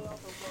stuff. So,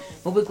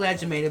 but we're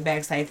glad you made it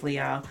back safely,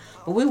 y'all.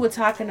 But we were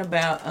talking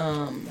about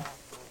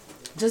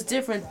just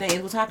different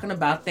things. We're talking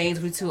about things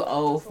we're too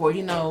old for.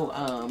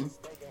 The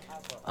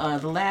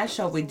last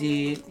show we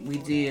did we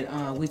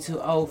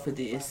too old for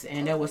this,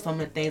 and there were so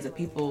many things that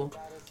people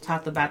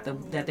talked about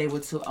that they were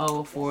too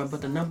old for.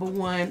 But the number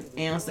one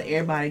answer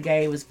everybody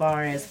gave as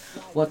far as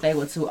what they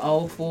were too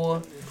old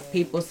for,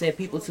 people said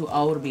people too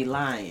old to be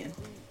lying.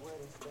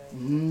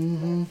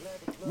 mm-hmm.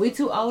 We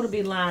too old to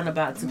be lying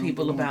to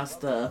people about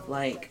stuff.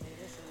 Like,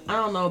 I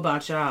don't know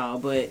about y'all,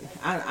 but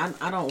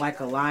I don't like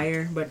a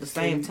liar. But at the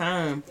same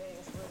time,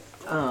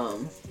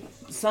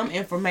 some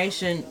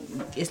information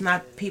is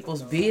not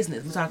people's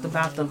business. We talked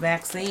about the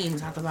vaccine. We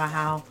talked about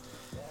how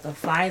the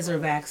Pfizer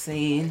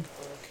vaccine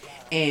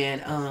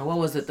and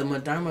the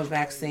Moderna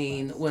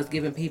vaccine was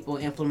giving people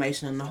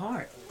inflammation in the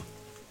heart.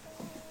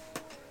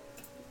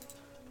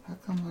 How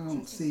come I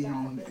don't see you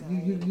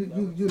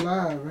on you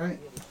live, right?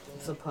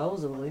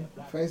 Supposedly.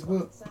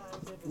 Facebook?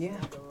 Yeah.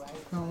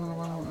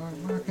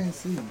 I can't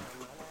see you.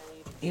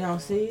 You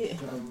don't see it?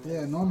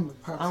 Yeah, normally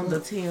it pops On up. the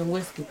Tea and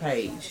Whiskey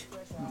page.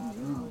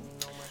 Oh,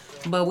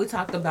 But we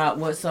talked about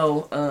we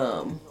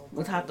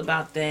talked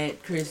about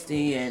that,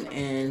 Christy,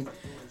 and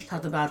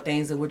talked about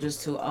things that we're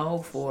just too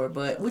old for.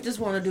 But we just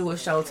want to do a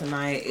show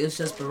tonight. It's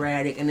just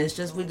sporadic, and let's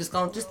just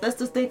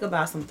think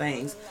about some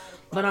things.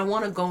 But I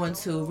want to go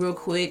into real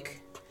quick.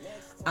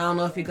 I don't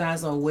know if you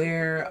guys are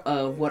aware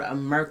of what a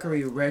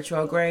Mercury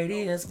retrograde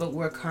is, but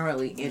we're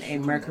currently in a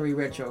Mercury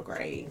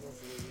retrograde.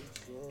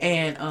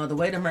 And the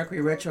way the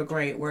Mercury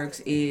retrograde works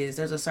is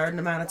there's a certain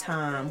amount of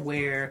time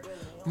where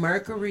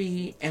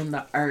Mercury and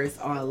the Earth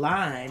are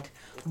aligned.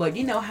 But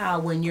you know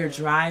how when you're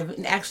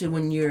driving, actually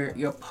when you're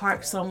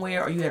parked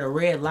somewhere or you're at a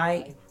red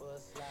light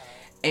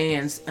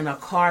and a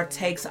car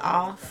takes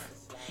off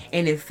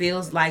and it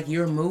feels like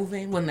you're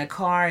moving when the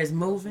car is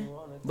moving,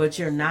 but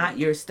you're not,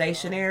 you're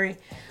stationary.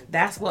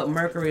 That's what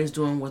Mercury is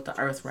doing with the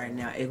Earth right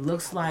now. It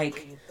looks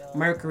like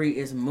Mercury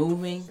is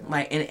moving,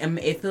 and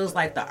it feels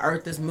like the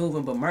Earth is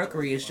moving, but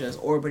Mercury is just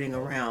orbiting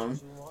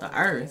around the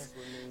Earth.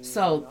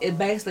 So it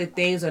basically,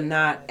 things are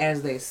not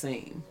as they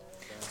seem.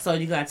 So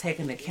you got to take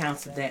into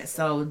account of that.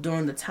 So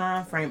during the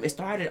time frame, it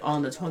started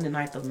on the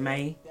 29th of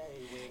May,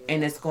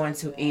 and it's going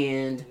to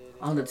end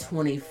on the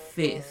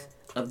 25th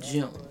of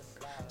June.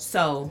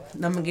 So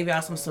I'm gonna give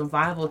y'all some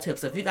survival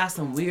tips. If you got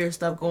some weird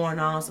stuff going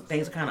on, some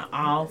things are kind of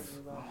off,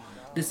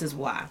 this is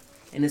why.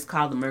 And it's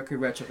called the Mercury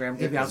retrograde. I'm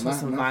gonna give y'all some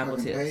survival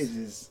my tips.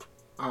 pages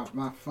off.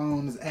 My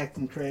phone is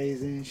acting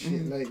crazy and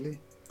shit lately.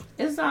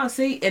 It's all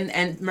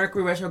and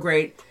Mercury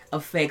retrograde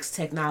affects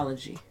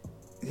technology.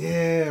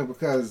 Yeah,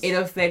 because It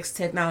affects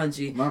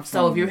technology. My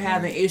So if phone you're is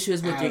having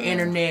issues with your out.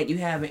 internet, you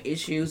having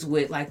issues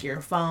with like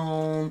your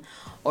phone,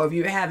 or if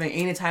you're having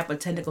any type of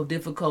technical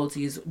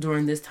difficulties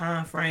during this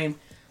time frame,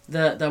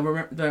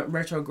 the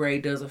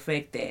retrograde does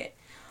affect that.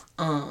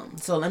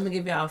 So let me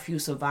give y'all a few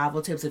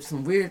survival tips. If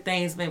some weird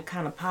things been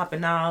kind of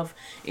popping off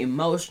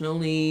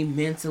emotionally,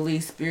 mentally,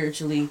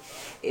 spiritually,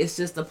 it's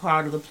just a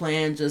part of the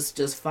plan.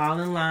 Just fall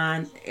in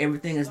line.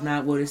 Everything is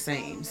not what it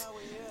seems.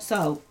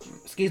 So,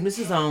 excuse me, this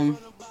is on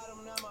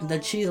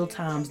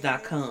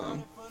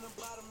thechilltimes.com.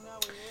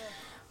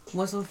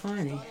 What's so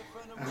funny?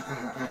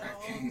 I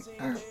can't.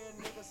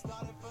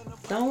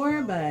 Don't worry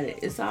about it.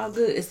 It's all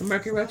good. It's the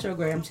Mercury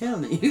retrograde. I'm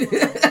telling you.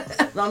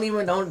 don't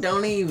even.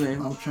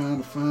 I'm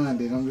trying to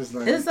find it. I'm just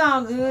like, It's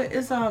all good.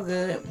 It's all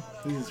good.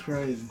 this is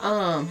crazy.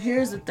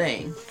 Here's the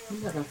thing.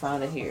 I'm not gonna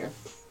find it here.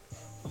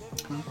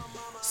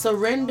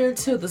 Surrender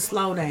to the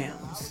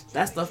slowdowns.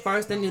 That's the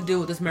first thing you do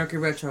with this Mercury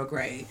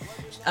retrograde.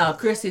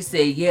 Chrissy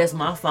said, "Yes,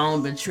 my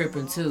phone been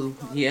tripping too."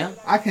 Yeah,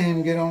 I can't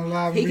even get on the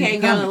live. he and read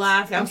can't the get on the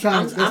comments.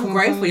 live. that's I'm what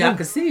grateful trying y'all to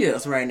can see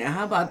us right now.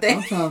 How about do. I'm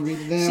that? trying to read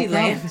the damn She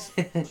comments.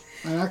 laughing.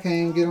 And I can't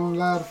even get on the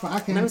live. I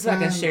can't Let me see if I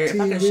can find share it.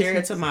 If I can TV share it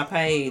listen. to my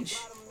page,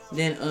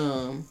 then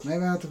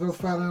Maybe I have to go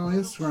follow it on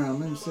Instagram.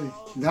 Let me see.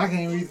 I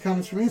can't read the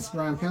comments from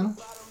Instagram, can I?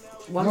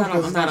 well, No, I'm not on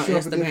because it's gonna show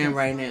up a Instagram different-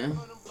 right now.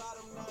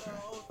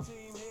 Okay.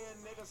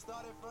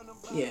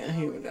 Yeah,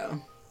 here we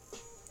go.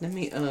 Let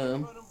me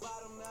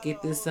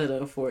get this set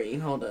up for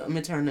you. Hold up. Let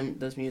me turn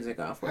this music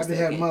off for a I be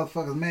having second.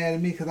 motherfuckers mad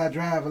at me because I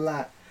drive a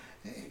lot.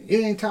 You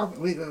ain't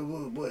talking.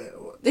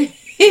 You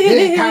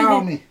ain't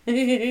call me.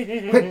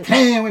 Quit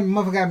playing with me.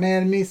 Motherfucker got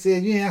mad at me.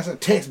 Said you ain't answer a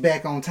text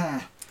back on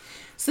time.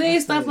 See,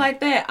 That's stuff it. like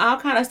that. All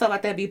kind of stuff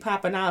like that be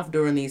popping off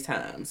during these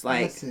times.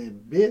 I Like,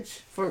 said, bitch.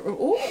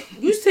 ooh,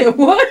 you said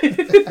what?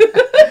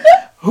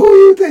 Who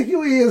you think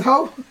you is,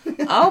 ho?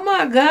 Oh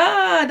my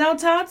God! Don't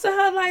talk to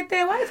her like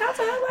that. Why you talk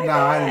to her like No, that?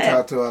 I didn't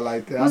talk to her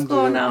like that. What's I'm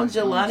going joking. on, I'm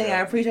Jelani? I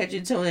joking. appreciate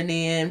you tuning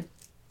in.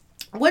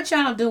 What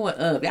y'all doing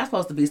up? Y'all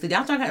supposed to be asleep.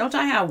 Don't y'all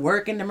have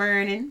work in the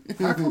morning?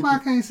 How come I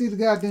can't see the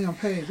goddamn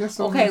page? That's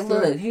so Okay, messed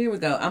look, up. here we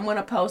go. I'm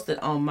gonna post it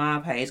on my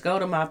page. Go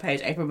to my page,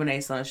 April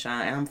Benet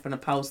Sunshine, and I'm gonna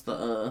post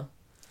the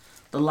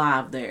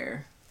live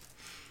there.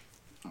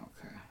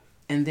 Okay.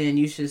 And then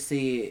you should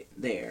see it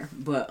there.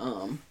 But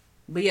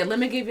yeah, let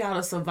me give y'all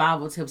the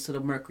survival tips to the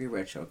Mercury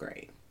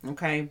retrograde.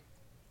 Okay?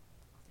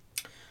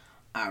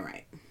 All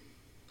right.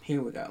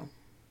 Here we go.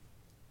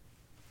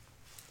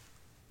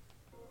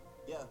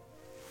 Yeah.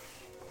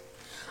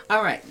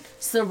 All right.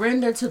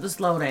 Surrender to the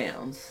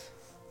slowdowns.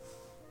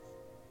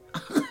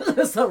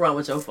 There's something wrong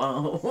with your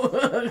phone.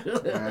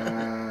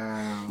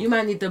 Wow. You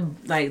might need to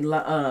like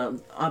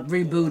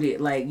reboot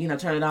it, like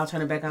turn it off,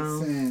 turn it back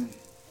on. Saying,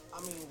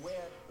 I mean, where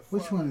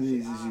which one of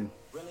these is you?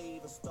 really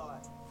even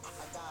start?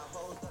 I got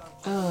hoes that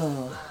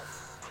Oh,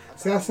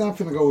 See, I said I'm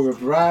finna go with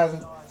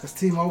Verizon because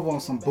T-Mobile on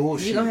some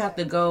bullshit. you're gonna have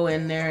to go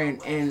in there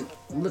and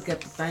look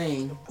at the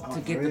thing Oh,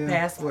 to get for the real?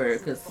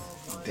 password. Cause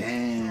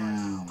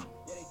Damn.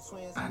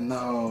 I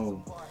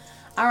know.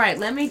 all right,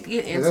 let me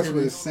get But into that's what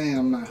it's this. saying.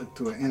 I'm not hooked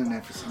to an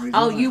internet for some reason.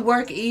 Oh, you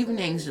work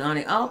evenings,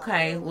 Johnny.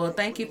 Okay, well,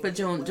 thank you for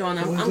joining.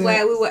 Who's I'm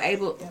glad that? we were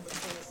able.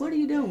 What are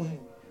you doing?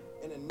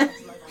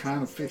 Trying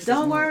to fix this.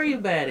 Don't one. worry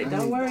about it. I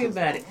Don't need worry to-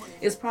 about it.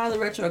 It's probably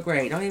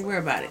retrograde. Don't even worry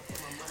about it.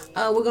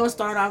 We're gonna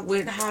start off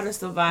with how to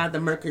survive the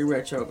Mercury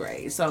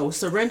retrograde. So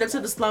surrender to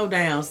the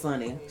slowdowns,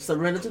 Sonny.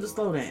 Surrender to the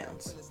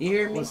slowdowns. You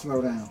hear me? What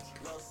slowdowns?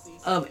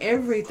 Of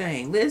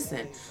everything.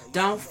 Listen,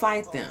 don't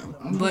fight them,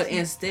 but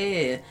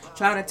instead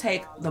try to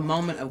take the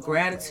moment of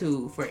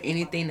gratitude for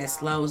anything that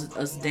slows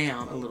us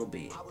down a little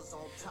bit.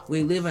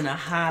 We live in a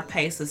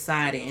high-paced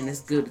society, and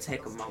it's good to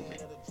take a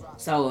moment.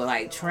 So,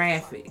 like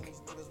traffic,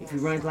 if you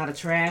run into a lot of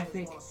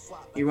traffic,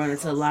 you run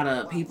into a lot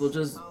of people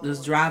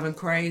just driving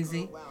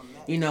crazy.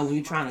 When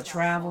you're trying to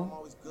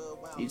travel,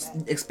 you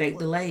expect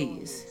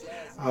delays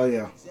Oh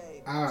yeah.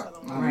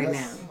 right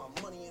now.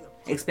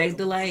 Expect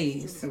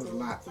delays. It was a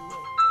lot.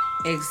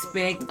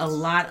 Expect a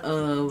lot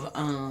of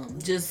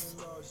just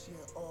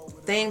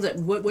things that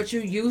what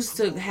you're used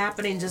to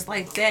happening just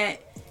like that.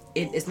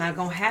 It's not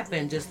gonna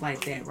happen just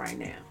like that right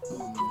now.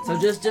 So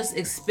just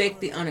expect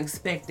the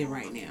unexpected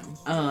right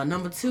now.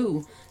 Number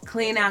 2,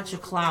 clean out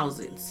your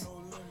closets.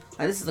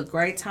 This is a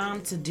great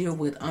time to deal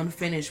with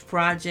unfinished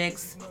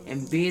projects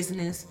and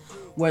business,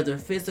 whether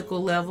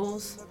physical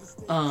levels,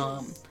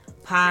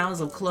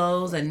 piles of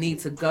clothes that need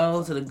to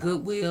go to the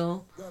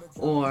Goodwill,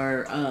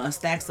 or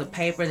stacks of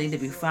paper that need to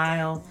be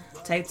filed.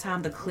 Take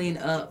time to clean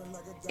up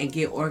and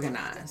get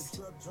organized.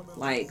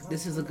 Like,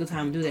 this is a good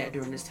time to do that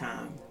during this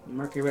time.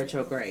 Mercury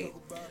retrograde.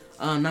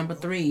 Number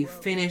 3,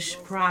 finish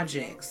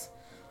projects.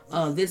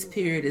 This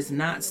period it's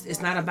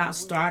not about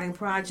starting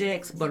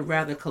projects, but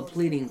rather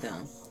completing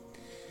them.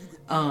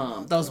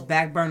 those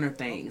back burner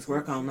things,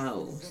 work on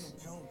those.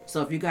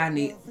 So if you got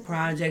any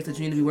projects that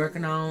you need to be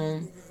working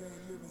on,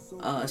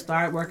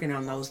 start working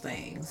on those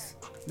things.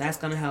 That's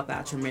going to help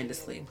out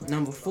tremendously.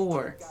 Number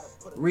 4,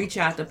 reach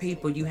out to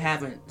people you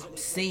haven't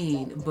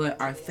seen but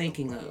are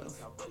thinking of.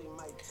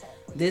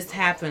 This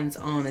happens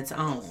on its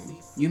own.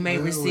 You may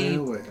receive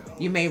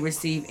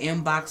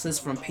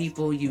inboxes from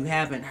people you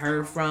haven't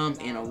heard from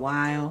in a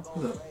while.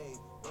 Look.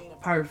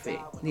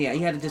 Perfect. Yeah,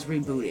 you had to just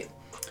reboot it.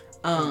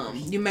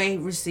 You may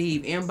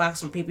receive inbox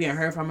from people you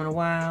haven't heard from in a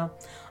while.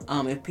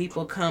 If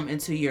people come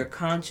into your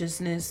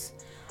consciousness,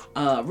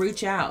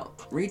 reach out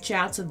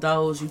to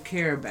those you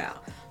care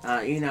about.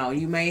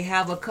 You may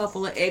have a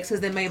couple of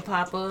exes that may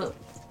pop up.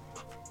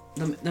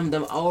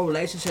 Them old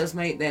relationships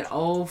that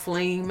old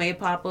fling may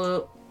pop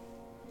up.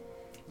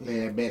 Lay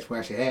that bitch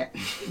where she at.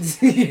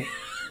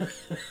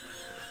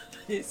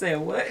 You said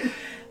what?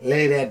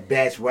 Lay that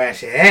bitch where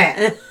she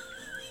at.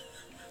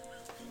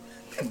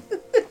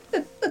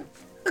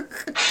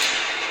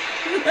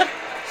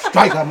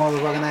 Strike her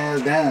motherfucking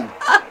ass down.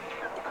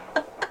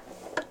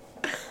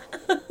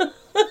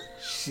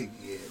 Shit.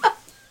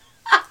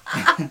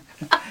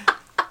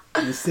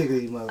 I'm sick of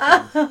these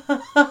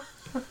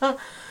motherfuckers.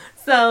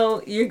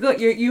 So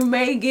you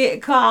may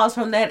get calls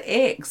from that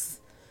ex.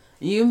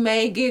 You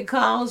may get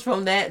calls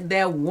from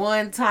that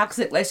one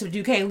toxic relationship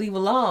you can't leave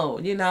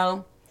alone.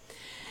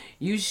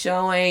 You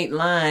sure ain't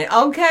lying.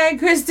 Okay,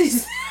 Christy,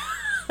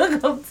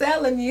 I'm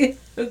telling you.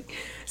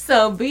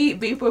 So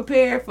be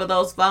prepared for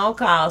those phone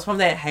calls from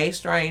that hey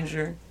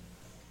stranger.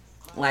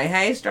 Like,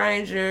 hey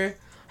stranger,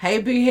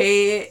 hey big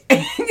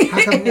head.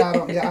 How come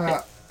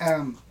y'all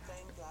don't?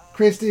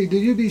 Christy, do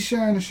you be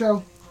sharing the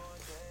show?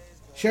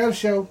 Share the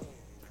show.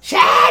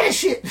 Share the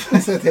shit.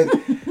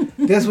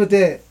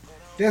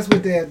 That's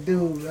what that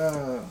dude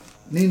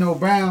Nino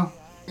Brown.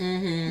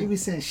 He be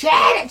saying share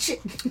that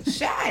shit.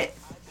 Share it.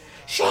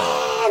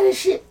 Share the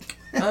shit.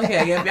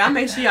 Okay, y'all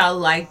make sure y'all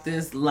like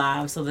this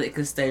live so that it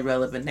can stay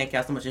relevant. Thank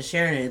y'all so much for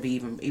sharing it. It'd be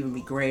even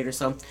be greater.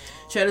 So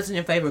share this in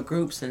your favorite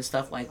groups and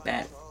stuff like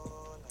that.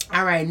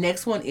 All right,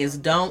 next one is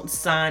don't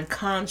sign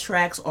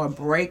contracts or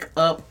break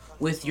up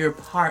with your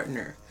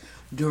partner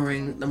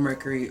during the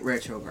Mercury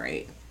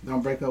retrograde.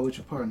 Don't break up with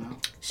your partner.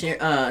 Share.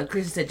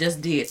 Chrissy said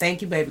just did.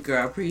 Thank you, baby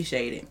girl. I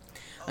appreciate it.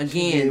 Again,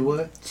 she did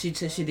what? She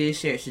did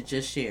share. She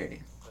just shared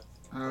it.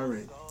 All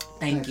right.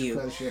 Thank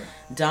you.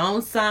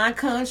 Don't sign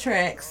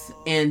contracts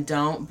and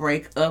don't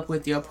break up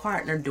with your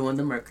partner during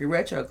the Mercury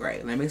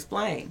retrograde. Let me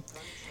explain.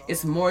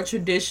 It's more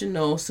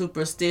traditional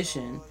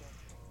superstition.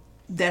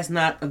 That's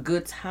not a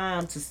good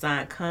time to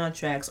sign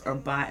contracts or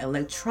buy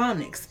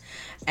electronics,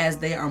 as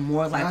they are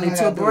more likely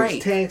to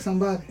break. Tag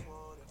somebody.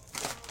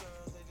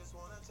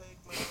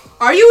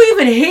 Are you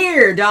even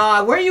here,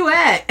 dog? Where you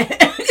at?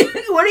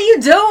 What are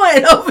you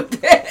doing over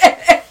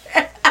there?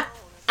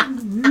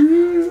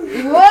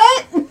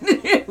 What?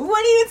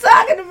 What are you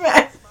talking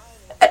about?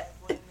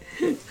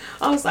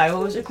 I'm sorry,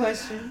 what was your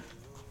question?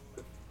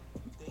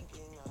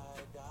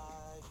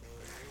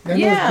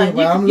 Yeah,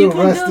 you can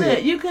rusty. Do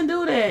that. You can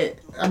do that.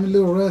 I'm a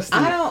little rusty.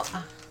 I don't.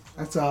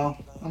 That's all.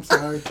 I'm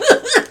sorry.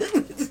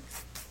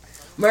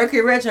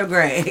 Mercury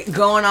retrograde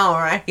going on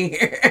right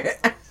here.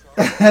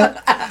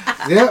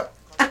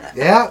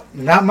 Yep.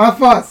 Not my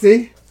fault,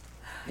 see?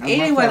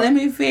 Anyway, let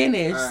me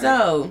finish. Right.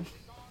 So,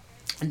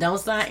 don't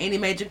sign any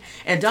major...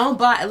 And don't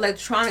buy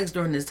electronics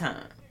during this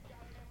time.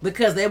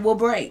 Because they will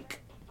break.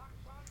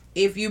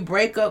 If you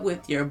break up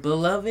with your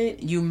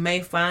beloved, you may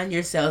find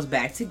yourselves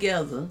back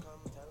together.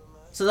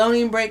 So don't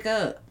even break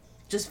up.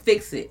 Just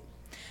fix it.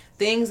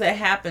 Things that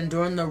happen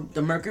during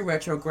the Mercury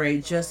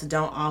retrograde just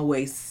don't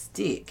always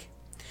stick.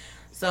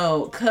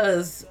 So,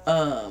 because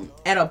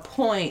at a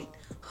point,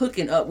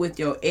 hooking up with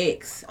your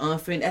ex,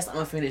 that's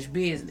unfinished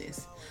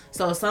business.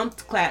 So some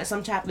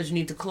chapters you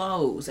need to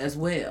close as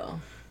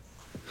well.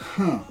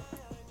 Huh.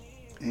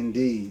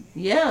 Indeed.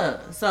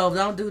 Yeah. So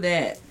don't do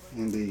that.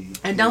 Indeed.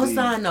 And don't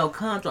sign no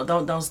contract.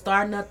 Don't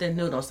start nothing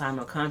new. Don't sign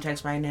no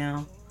contracts right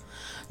now.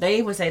 They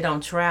even say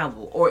don't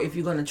travel, or if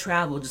you're gonna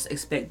travel, just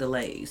expect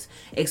delays.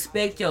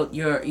 Expect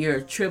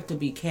your trip to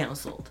be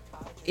canceled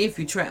if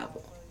you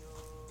travel.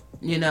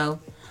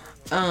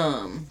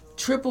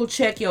 Triple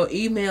check your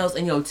emails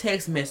and your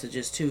text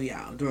messages too,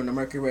 y'all, during the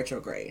Mercury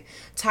retrograde.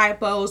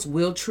 Typos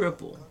will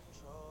triple.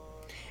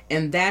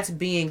 And that's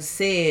being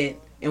said,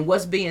 and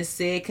what's being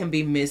said can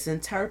be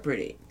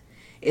misinterpreted.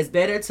 It's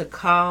better to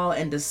call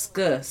and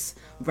discuss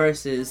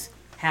versus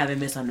having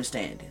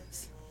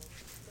misunderstandings.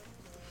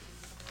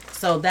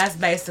 So that's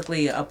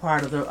basically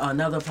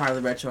another part of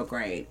the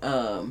retrograde.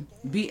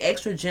 Be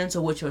extra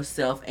gentle with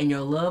yourself and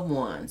your loved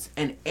ones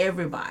and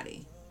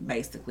everybody,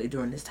 basically,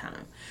 during this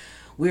time.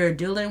 We are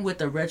dealing with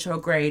a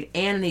retrograde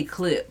and an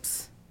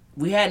eclipse.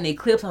 We had an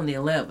eclipse on the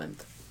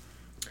 11th.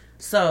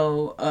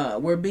 So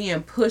we're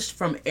being pushed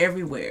from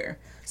everywhere.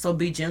 So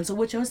be gentle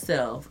with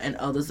yourself and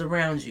others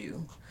around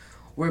you.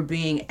 We're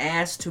being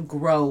asked to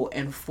grow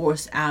and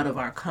forced out of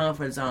our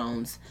comfort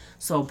zones.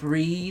 So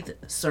breathe,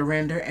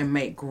 surrender, and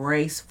make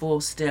graceful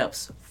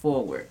steps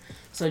forward.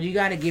 So you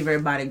got to give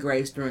everybody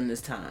grace during this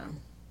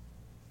time.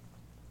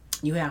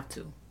 You have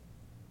to.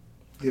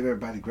 Give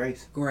everybody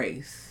grace.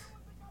 Grace.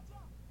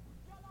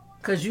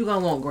 Because you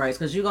going to want grace.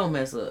 Because you going to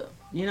mess up.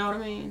 You know what I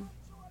mean?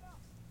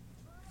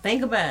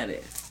 Think about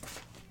it.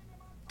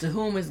 To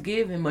whom is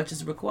given, much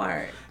is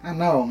required. I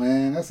know,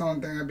 man. That's the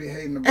only thing I be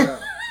hating about.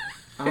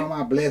 All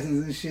my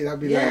blessings and shit. I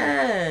be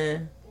Yeah.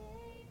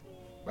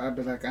 I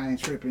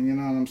ain't tripping. You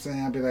know what I'm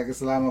saying? I be like,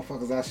 it's a lot of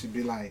motherfuckers I should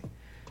be like,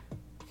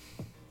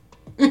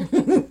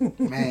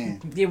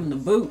 man. Give him the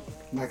boot.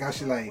 Like, I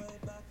should like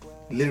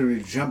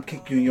literally jump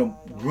kick you in your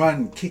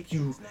run, kick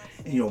you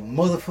in your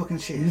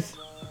motherfucking chest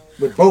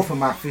with both of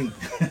my feet.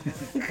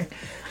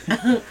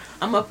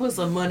 I'm gonna put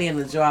some money in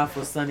the jar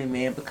for Sonny,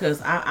 man,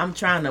 because I'm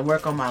trying to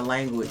work on my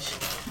language.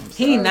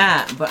 He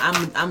not, but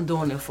I'm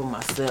doing it for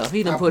myself.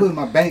 He done I put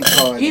my bank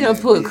card. He in done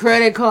that put bitch.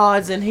 credit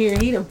cards in here.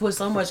 He done put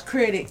so much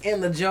credit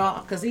in the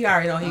jar because he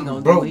already know he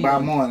gonna broke do it. by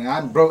morning.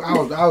 I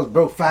was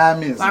broke 5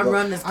 minutes If I ago.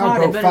 run this I card,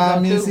 was it broke better 5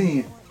 go minutes through.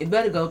 in. It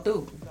better go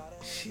through.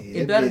 Shit,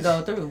 It better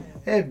go through.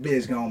 That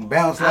bitch gonna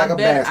bounce like a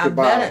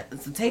basketball. I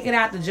better take it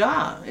out the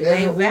jar. It Yeah.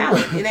 ain't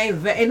valid.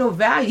 Ain't no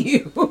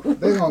value.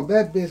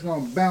 That bitch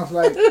gonna bounce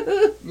like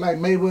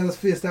Mayweather's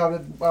fist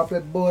off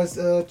that boy's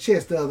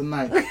chest the other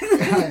night.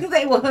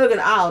 They were hugging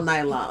all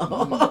night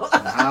long.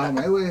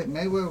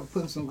 Mayweather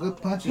putting some good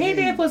punches. He in.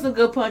 did put some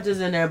good punches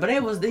in there, but he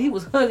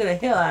was hugging the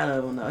hell out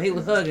of him though. He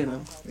was hugging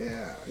him.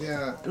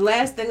 Yeah. The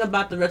last thing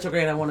about the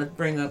retrograde I want to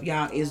bring up,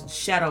 y'all, is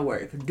shadow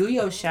work. Do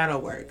your shadow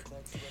work.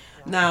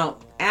 Now,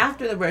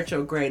 after the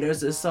retrograde,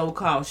 there's this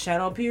so-called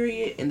shadow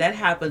period, and that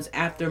happens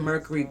after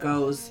Mercury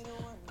goes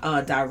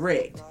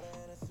direct.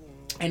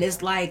 And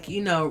it's like,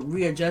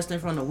 readjusting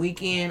from the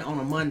weekend on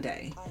a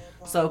Monday.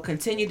 So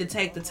continue to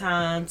take the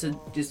time to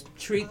just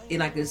treat it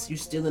like you're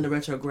still in the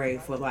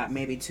retrograde for like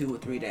maybe 2 or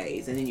 3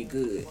 days, and then you're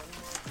good.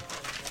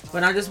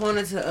 But I just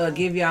wanted to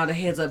give y'all the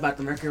heads up about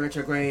the Mercury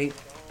retrograde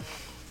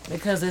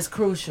because it's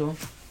crucial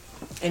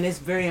and it's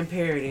very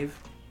imperative.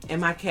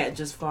 And my cat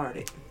just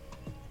farted.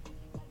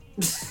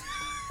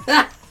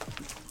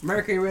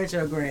 Mercury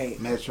retrograde.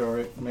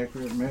 Mercury.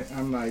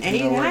 I'm like,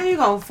 And how you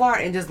gonna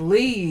fart and just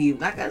leave?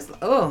 Like that's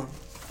Man,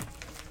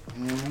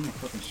 I'm gonna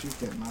fucking shoot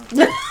that mouth.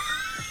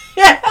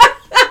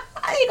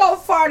 How you gonna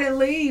fart and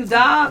leave,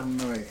 dog? I'm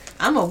like,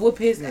 I'm gonna whoop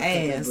his cut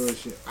that ass.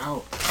 bullshit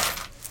out.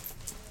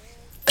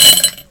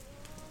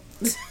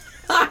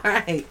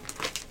 Alright.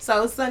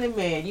 So Sonny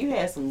Man, you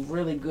had some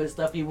really good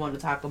stuff you wanted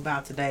to talk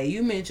about today.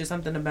 You mentioned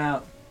something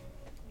about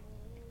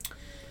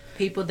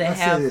people that I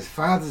have said it's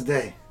Father's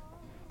Day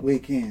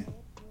weekend.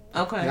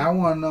 okay. And I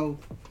want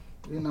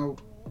to know,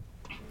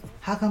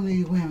 how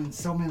come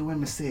so many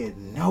women said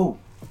no?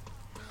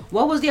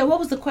 What was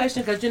the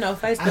question? Because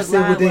Facebook I said,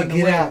 Live would they wasn't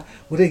get aware. out?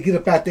 Would they get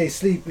up out their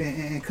sleep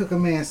and cook a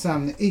man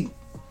something to eat?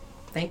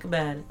 Think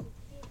about it.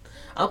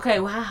 Okay,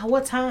 well,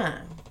 what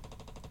time?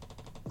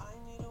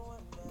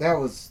 That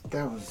was.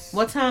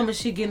 What time is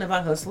she getting up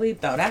out her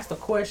sleep though? That's the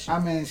question. I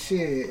mean,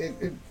 shit.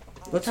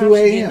 What time 2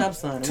 she getting a.m. up,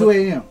 son? 2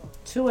 a.m.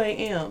 2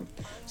 a.m.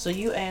 So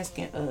you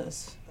asking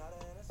us,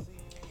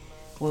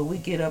 will we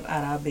get up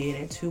out our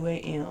bed at 2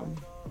 a.m.?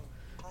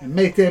 And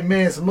make that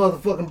man some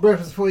motherfucking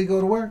breakfast before he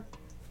go to work.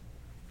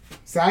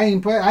 So I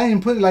ain't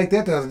put it like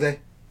that the other day.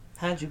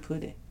 How'd you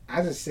put it?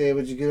 I just said,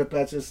 would you get up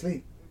out your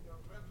sleep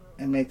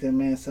and make that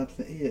man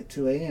something to eat at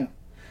 2 a.m.?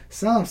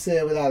 Some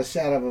said without a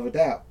shadow of a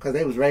doubt, because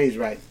they was raised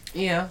right.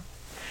 Yeah.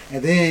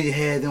 And then you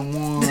had them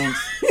ones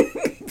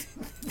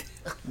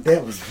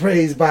that was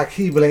raised by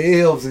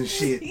Keebler elves and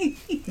shit.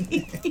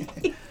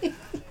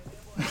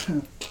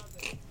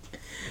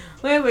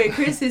 Wait,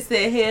 Chrissy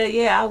said, hell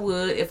yeah, I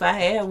would if I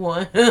had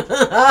one.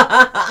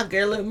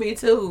 Girl, look, me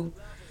too.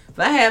 If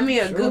I had me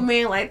a good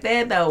man like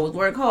that, though, would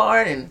work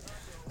hard and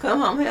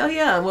come home, hell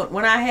yeah.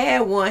 When I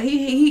had one,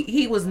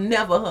 he was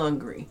never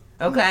hungry,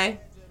 okay?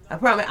 I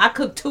promise, I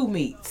cooked 2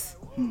 meats,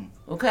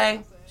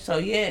 okay? So,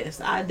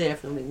 yes, I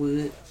definitely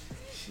would.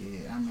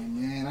 Shit, I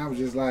mean, man, I was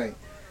just like,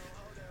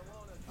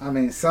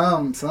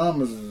 some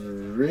was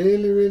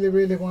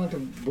really wanted to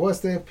voice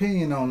their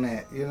opinion on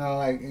that.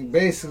 Like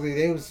basically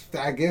they was,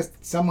 I guess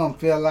some of them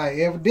felt like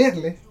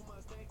evidently.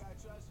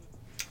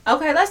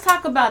 Okay, let's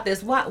talk about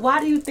this. Why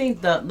do you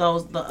think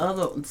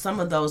some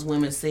of those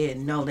women said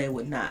no, they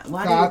would not?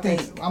 Why do you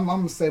think? I'm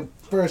gonna say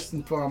first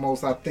and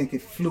foremost, I think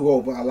it flew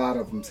over a lot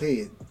of them's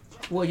head.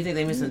 What, you think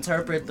they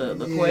misinterpret the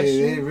Yeah,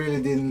 question? they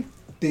really didn't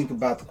think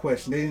about the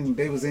question.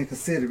 They was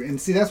inconsiderate, and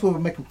see that's what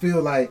would make them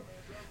feel like,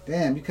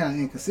 damn, you kind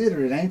of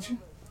inconsiderate, ain't you?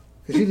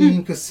 Because you didn't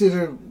even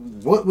consider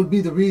what would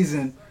be the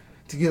reason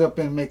to get up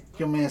and make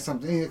your man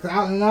something.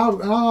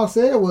 All I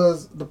said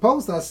was, the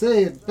post I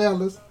said,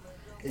 fellas,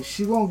 if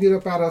she won't get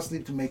up out of her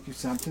sleep to make you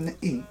something to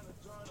eat,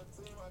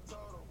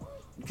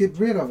 get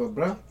rid of her,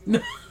 bro.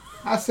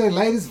 I said,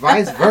 ladies,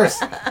 vice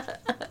versa.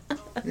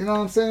 You know what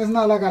I'm saying? It's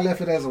not like I left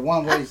it as a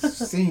one-way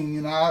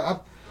scene. I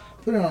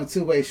put it on a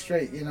 2-way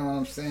straight. You know what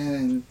I'm saying?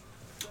 And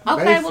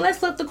okay, well, let's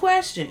flip the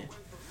question.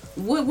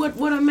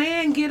 Would a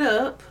man get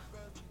up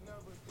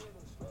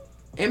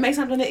and make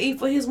something to eat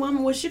for his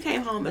woman when she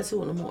came home at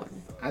 2 in the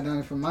morning? I done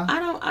it for mine. I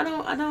don't I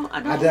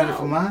done know. it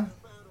for mine.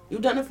 You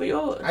done it for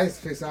yours. I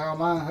used to fix all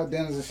mine, her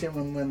dinners and shit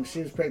when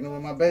she was pregnant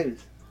with my babies.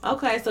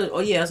 Okay,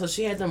 so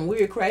she had them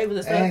weird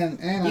cravings and stuff.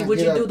 And I Would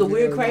get you up- do the get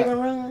weird up craving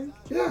about- run?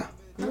 Yeah.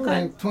 We Okay.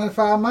 ran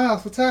 25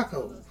 miles for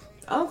tacos.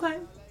 Okay.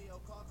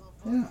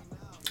 Yeah.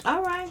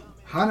 All right.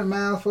 100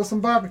 miles for some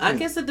barbecue. I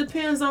guess it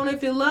depends on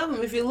if you love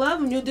them. If you love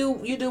them, you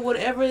do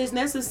whatever is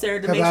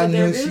necessary to Because make I sure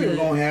they're knew she was good.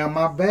 going to have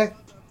my back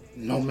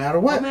no matter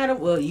No what. matter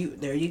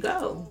there you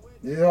go.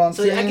 You know what I'm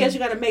So saying? I guess you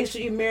got to make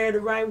sure you marry the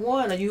right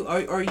one. Are you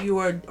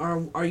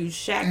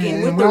shacking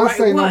and with when the I right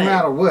say one? no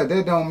matter what,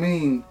 that don't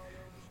mean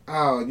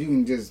you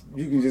can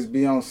just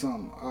be on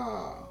some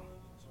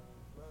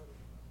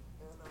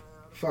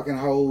fucking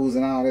hoes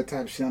and all that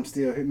type of shit. I'm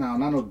still not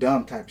no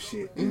dumb type of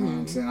shit. You know what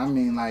I'm saying? I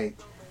mean like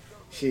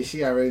shit,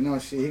 she already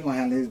knows shit. He gonna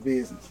handle his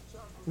business.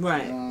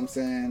 Right. You know what I'm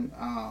saying?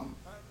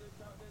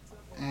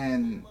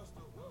 And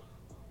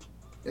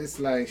it's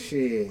like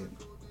shit.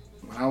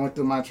 When I went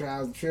through my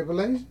trials and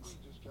tribulations,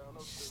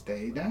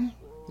 stay down.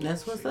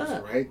 That's what's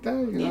up. Right there,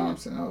 you know Yeah. what I'm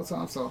saying? All the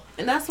time. So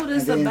And that's what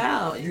it's and then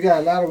about. You got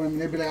a lot of women,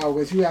 they be like, oh,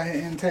 but you out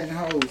here entertaining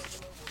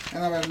hoes.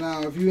 And I'm like,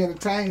 no, if you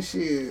entertain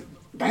shit,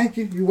 thank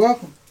you, you're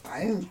welcome.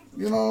 I ain't,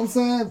 you know what I'm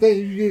saying?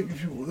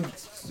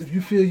 If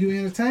you feel you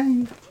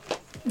entertained,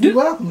 you're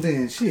welcome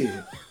then, shit.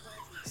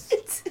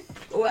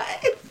 What?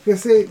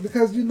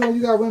 Because you know,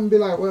 you got women be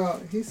like, well,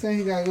 he's saying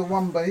he got a good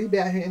woman, but he be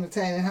out here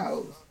entertaining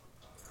hoes.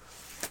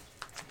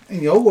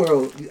 In your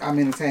world, I'm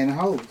entertaining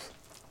hoes.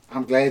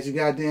 I'm glad you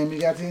got to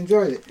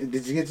enjoy it.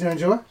 Did you get to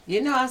enjoy it?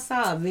 You know, I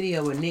saw a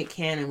video where Nick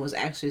Cannon was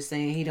actually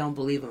saying he don't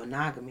believe in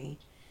monogamy,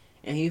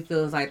 and he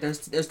feels like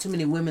there's too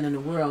many women in the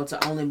world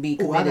to only be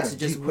Ooh, I committed got to a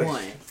just deep one.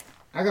 question.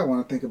 I got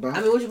one to think about.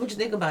 I mean, what you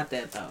think about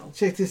that though?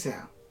 Check this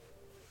out.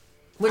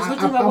 What you I'm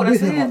think about what I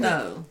with him said on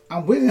that. though?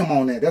 I'm with him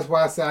on that. That's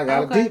why I say I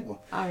got Okay. a deep one.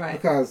 All right.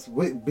 Because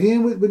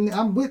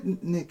I'm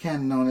with Nick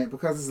Cannon on that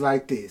because it's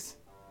like this.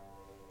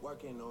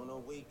 Working on a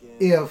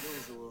weekend.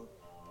 If usual,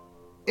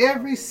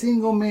 every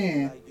single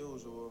man, like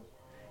usual.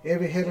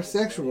 every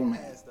heterosexual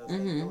man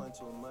Mm-hmm. Doing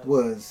too much.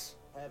 was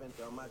Haven't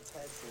done my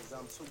taxes.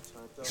 I'm too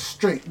turned up.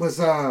 straight, was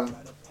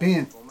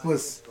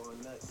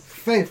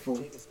faithful,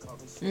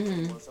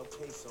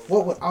 Mm-hmm.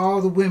 what would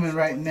all the women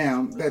right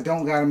now that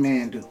don't got a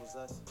man do?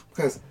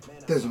 Because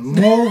there's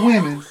more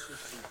women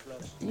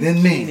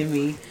than men. To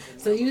me.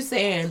 So you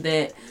saying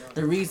that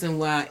the reason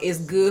why it's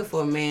good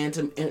for a man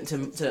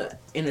to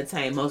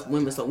entertain most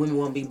women so women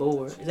won't be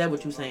bored? Is that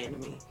what you're saying to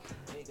me?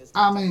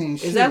 I mean,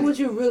 Is that what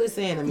you're really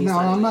saying to me? No,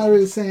 Sonny? I'm not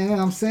really saying that.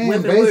 I'm saying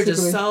Women were basically.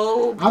 just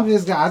so I'm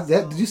just got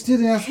that. You still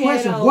didn't ask the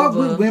Head question. What over.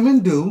 would women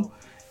do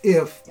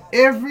if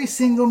every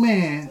single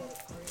man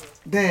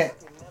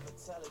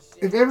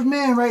if every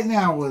man right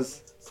now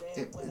was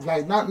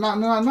like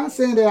not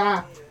saying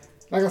that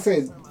like I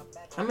said,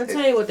 I'm gonna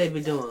tell you what they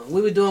be doing.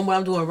 We be doing what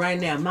I'm doing right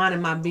now,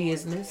 minding my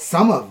business.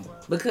 some of them,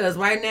 Because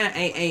right now,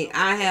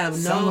 I have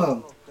some no. of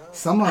them,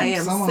 some of I them,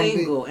 am some of them.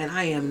 single and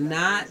I am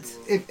not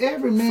If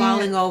every man,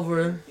 falling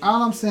over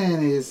all I'm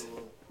saying is,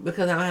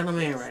 because I don't have a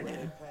man right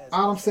now.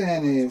 all I'm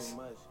saying is,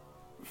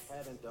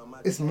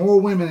 it's more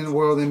women in the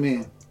world than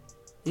men.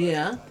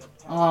 Yeah.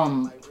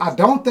 I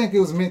don't think it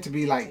was meant to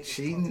be like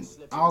cheating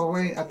all the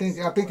way. I think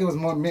it was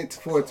more meant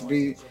for it to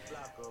be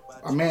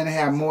a man to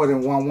have more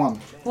than one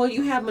woman. Well,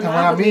 you have And what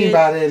monogamy. I mean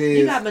by that is,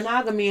 you got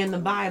monogamy in the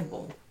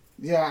Bible.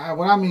 yeah,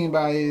 what I mean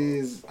by it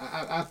is,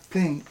 I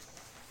think,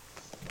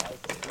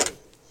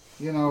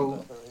 you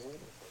know,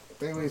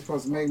 they were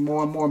supposed to make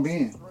more and more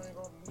men,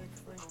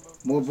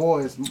 more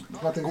boys.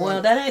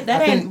 Well,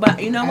 that ain't.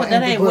 But you know what?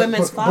 That ain't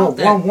women's fault.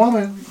 But one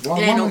woman,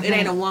 It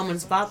ain't a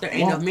woman's fault. There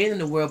ain't no men in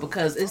the world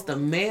because it's the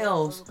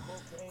male's.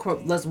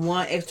 Plus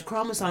one extra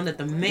chromosome that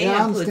the man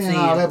Yeah, I puts understand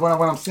in. all that, but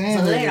what I'm saying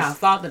So it is, ain't our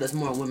fault that there's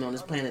more women on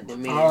this planet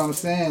than men. all I'm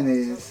saying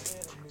is,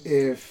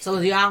 if So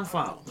it's y'all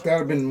fault. there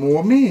had been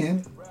more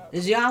men,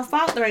 It's y'all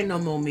fault there ain't no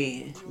more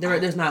men.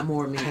 There's not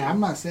more men. hey, I'm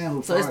not saying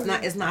who. So fault it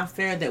is. it's not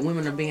fair that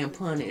women are being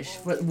punished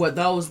for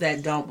those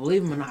that don't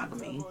believe in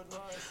monogamy.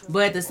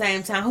 But at the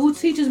same time, who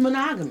teaches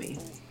monogamy?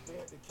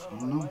 I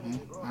don't know, man.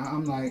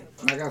 I'm like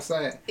I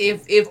said,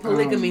 If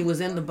polygamy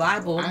was in the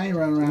Bible, I ain't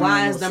running around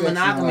why no is there section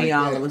monogamy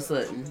like all that. of a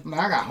sudden?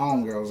 I got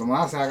homegirls. And when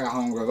I say I got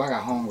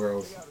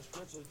homegirls.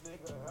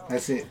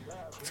 That's it.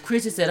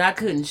 Chrissy said I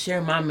couldn't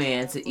share my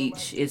man to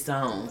each its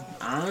own.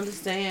 I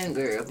understand,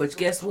 girl, but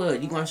guess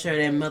what? You gonna share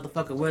that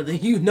motherfucker whether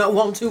you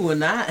want to or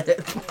not.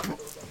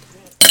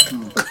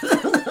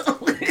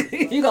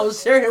 You gonna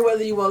share him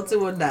whether you want to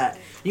or not.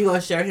 You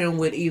gonna share him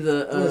with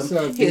either What's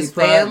up, his D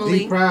Pride? family.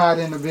 D Pride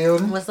in the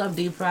building. What's up,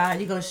 D Pride?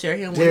 You gonna share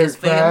him with Derek his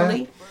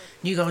family.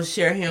 You gonna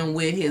share him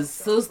with his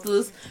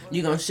sisters.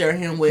 You gonna share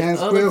him with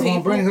Candace other Quill's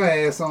people. gonna bring her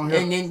ass on here.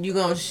 And then you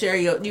gonna share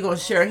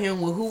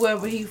him with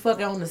whoever he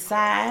fucking on the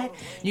side.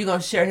 You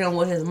gonna share him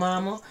with his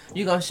mama.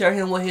 You gonna share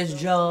him with his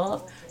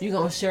job. You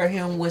gonna share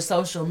him with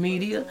social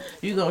media.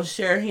 You gonna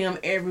share him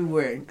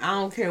everywhere. I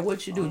don't care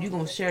what you do. You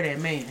gonna share that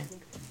man.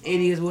 It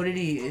is what it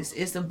is.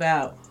 It's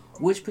about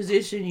which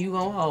position you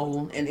gonna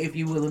hold and if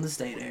you willing to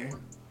stay there.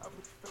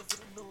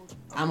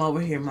 I'm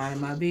over here minding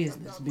my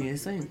business, being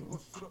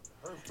single.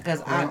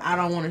 Because I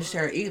don't want to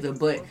share either.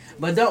 But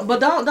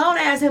don't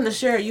ask him to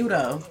share you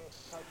though.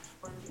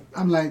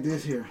 I'm like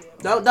this here.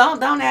 Don't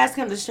ask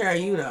him to share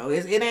you though.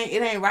 It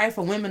ain't right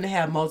for women to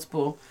have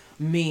multiple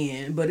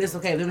men, but it's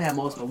okay for them to have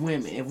multiple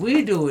women. If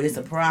we do it, it's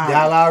a problem.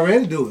 Y'all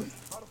already do it.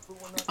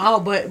 Oh,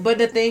 but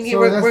the thing is, So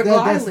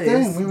regardless, that's the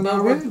thing. Women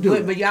already do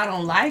it. but y'all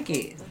don't like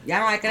it. Y'all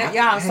don't like it.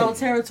 Y'all are so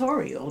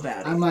territorial about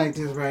it. I'm like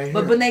this right here.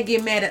 But they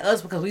get mad at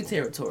us because we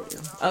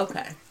territorial.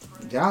 Okay.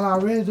 Y'all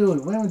already do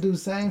it. Women do the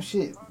same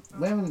shit.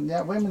 Women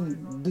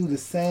do the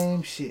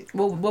same shit.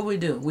 What we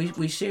do?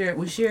 We share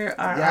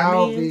our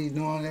Y'all men. be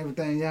doing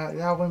everything.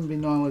 Y'all women be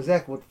knowing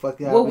exactly what the fuck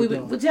y'all What be we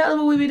doing. but tell us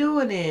what we be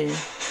doing then.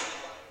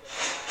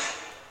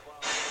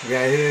 You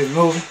gotta hear this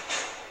movie.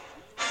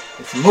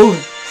 It's a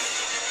movie.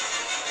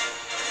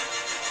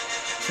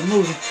 It's a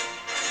movie.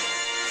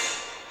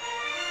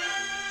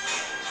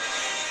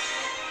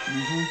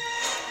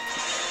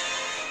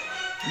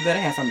 You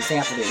better have something to say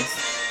after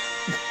this.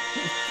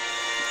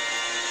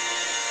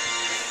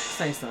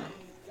 Say something.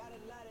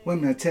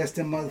 Women are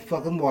testing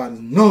motherfucking waters,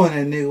 knowing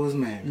that nigga was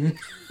married.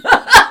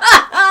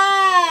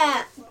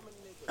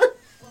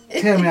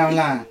 Tell me I'm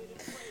lying.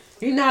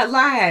 You're not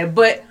lying,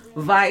 but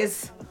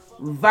vice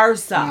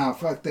versa. Nah,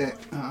 fuck that.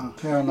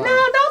 Hell no. No,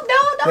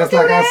 don't That's do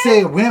like that. I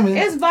said, women.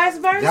 It's vice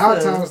versa. Y'all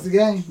taught us the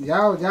game.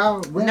 Y'all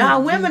women. No,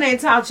 women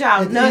ain't taught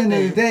y'all At nothing. the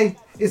end of the day,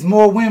 it's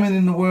more women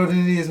in the world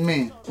than it is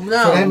men.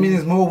 No. So that means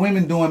there's more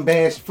women doing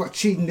bad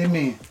cheating than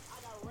men.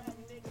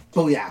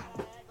 Booyah.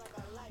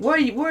 Where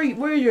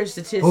are your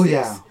statistics?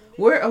 Booyah.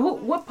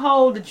 What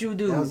poll did you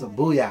do? That was a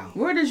booyah.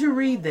 Where did you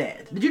read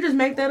that? Did you just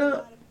make that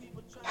up?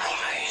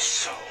 Why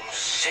so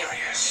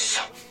serious?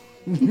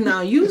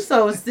 No, you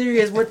so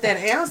serious with that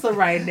answer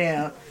right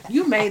now.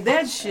 You made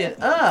that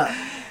shit up.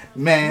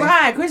 Man.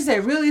 Right, Chris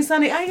said, really,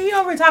 Sonny? Are you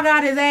over here talking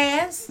out his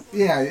ass?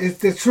 Yeah, it's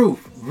the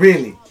truth.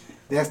 Really.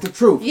 That's the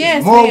truth. Yes,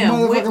 It's more ma'am.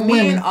 motherfucking Men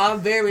women are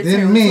very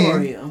than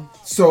territorial. men.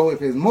 So if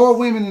there's more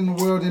women in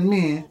the world than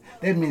men,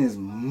 that means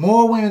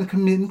more women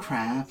committing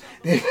crime.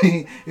 That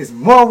means it's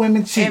more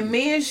women cheating. And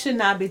men should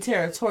not be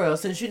territorial.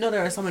 Since you know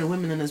there are so many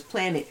women on this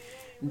planet,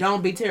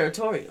 don't be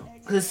territorial.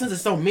 Because since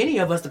there's so many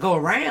of us to go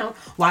around,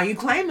 why are you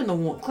claiming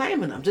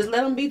them? Just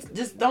let them be.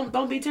 Just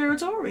don't be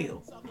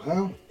territorial.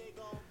 Well,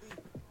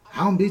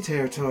 I don't be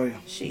territorial.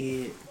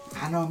 Shit.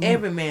 I know me.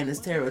 Every man is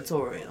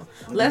territorial.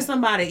 Let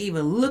somebody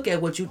even look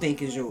at what you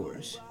think is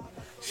yours.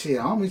 Shit,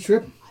 I don't be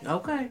tripping.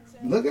 Okay.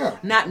 Look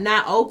out.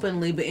 Not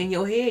openly, but in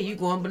your head you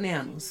going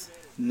bananas.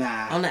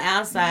 Nah. On the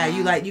outside,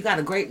 you got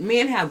a great.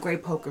 Men have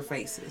great poker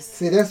faces.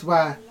 See, that's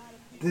why.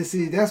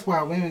 That's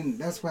why women.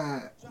 That's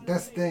the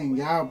thing.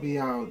 Y'all be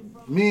out.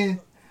 Men.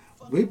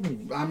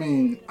 I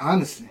mean,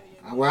 honestly.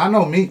 Well, I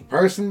know me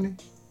personally.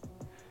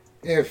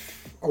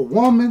 If a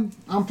woman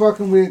I'm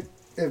fucking with,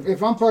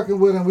 if I'm fucking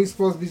with her and we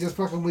supposed to be just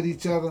fucking with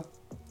each other,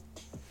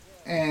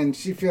 and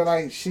she feel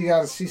like she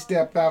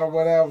stepped out or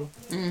whatever.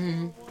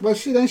 Mm-hmm.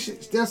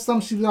 But that's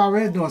something she's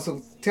already doing.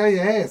 So tell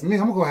your ass, me,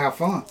 I'm gonna go have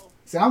fun.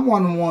 See, I'm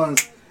one of the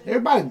ones.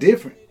 Everybody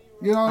different.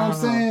 You know what I'm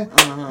saying?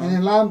 And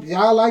a lot of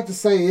y'all like to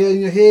say, yeah,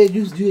 in your head,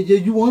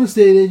 you want to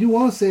say that, you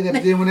want to say that.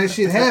 But then when that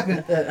shit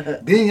happen,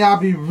 then y'all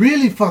be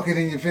really fucking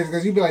in your face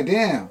because you be like,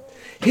 damn,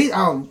 he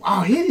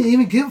didn't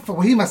even give a fuck.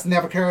 Well, he must have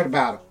never cared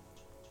about her.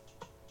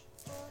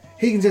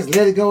 He can just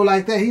let it go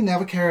like that. He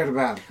never cared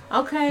about it.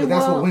 Okay, but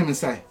that's what women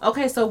say.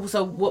 Okay, so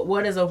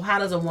how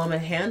does a woman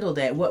handle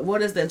that?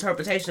 What is the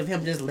interpretation of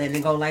him just letting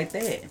it go like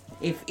that?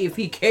 If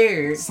he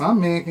cared.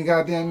 Some men can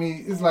goddamn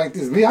me. It's like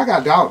this. Me, I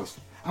got daughters.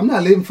 I'm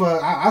not living for.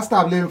 I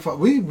stopped living for.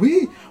 We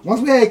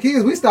once we had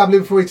kids, we stopped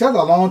living for each other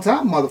a long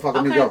time,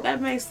 motherfucker. Okay, that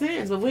makes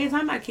sense. But we ain't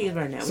talking about kids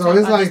right now. So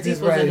it's like this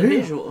right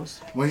individuals.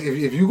 Here.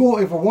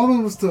 When if a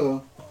woman was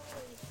to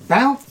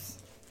bounce,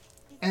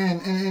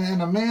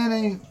 and a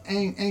man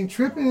ain't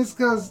tripping, it's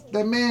because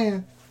that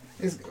man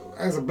is,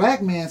 as a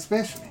black man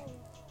especially,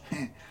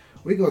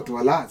 we go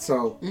through a lot.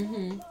 So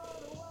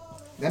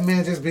that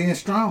man just being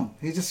strong.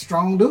 He's just a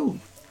strong dude.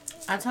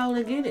 I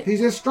totally get it. He's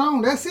just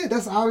strong. That's it.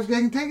 That's all they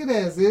can take it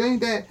as. It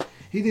ain't that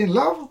he didn't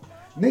love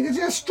her. Nigga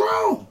just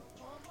strong.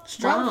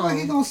 Strong. Why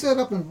he gonna sit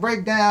up and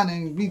break down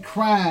and be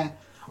crying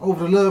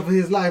over the love of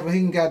his life when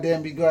he can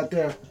goddamn go out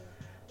there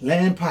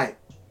laying pipe.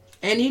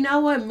 And you know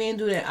what? Men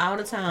do that all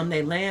the time.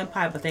 They laying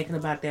pipe but thinking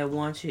about that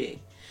one chick.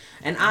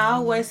 And I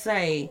always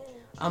say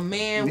a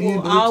man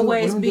will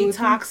always be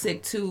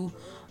toxic to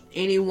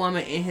any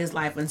woman in his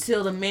life.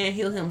 Until the man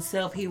heal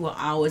himself, he will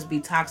always be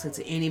toxic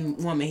to any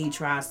woman he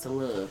tries to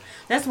love.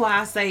 That's why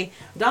I say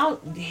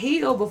don't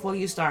heal before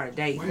you start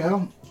dating.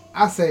 Well,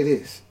 I say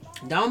this.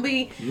 Don't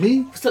be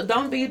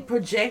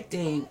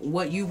projecting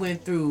what you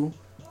went through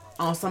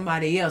on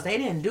somebody else. They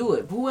didn't do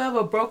it.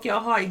 Whoever broke your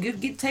heart,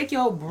 take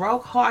your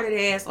broke hearted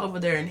ass over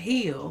there and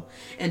heal.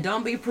 And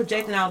don't be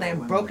projecting all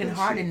that broken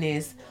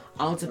heartedness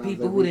onto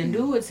people who didn't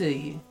do it to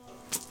you.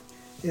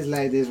 It's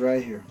like this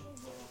right here.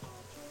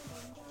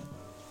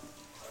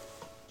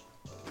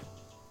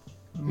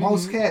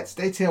 Most cats,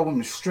 they tell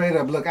women straight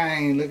up, look, I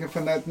ain't looking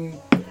for nothing.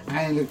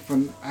 I ain't looking for,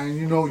 and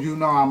you know,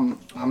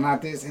 I'm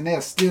not this. And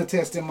they'll still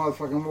test them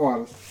motherfucking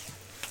waters.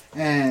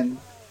 And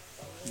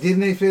getting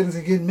their feelings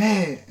and getting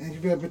mad, and you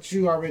be like, but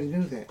you already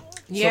knew that.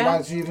 Yeah. So why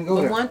did you even go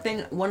But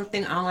there? one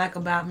thing I don't like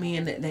about me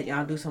and that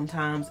y'all do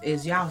sometimes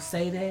is y'all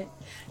say that,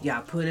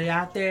 y'all put it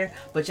out there,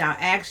 but y'all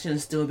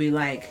actions still be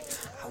like,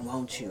 I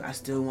want you, I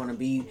still want to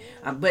be,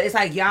 but it's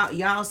like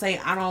y'all say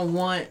I don't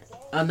want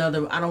a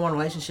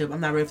relationship, I'm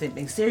not ready for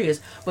anything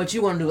serious, but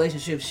you want to do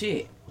relationship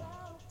shit,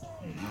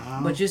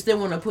 but you still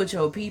want to put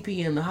your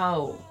pee in the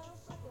hole.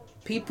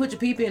 Put your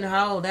pee in the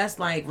hole. That's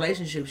like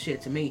relationship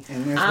shit to me.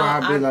 And that's why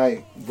I be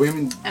like,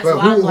 women. That's But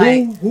why I'm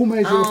like, who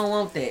made I you? don't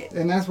want that.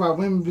 And that's why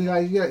women be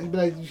like,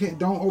 you can't,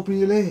 don't open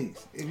your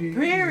legs. If you,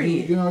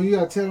 Period. You know, you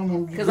gotta tell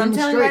them. Because I'm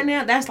telling you right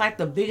now, that's like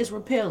the biggest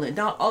repellent.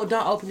 Don't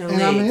open your And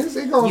legs. I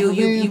mean, it goes you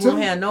for men too.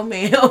 won't have no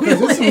man on your Because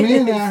there's some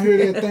legs. men out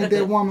here that think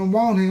that woman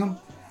want him,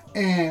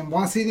 and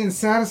once he didn't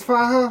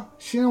satisfy her,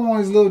 she don't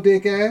want his little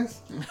dick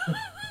ass.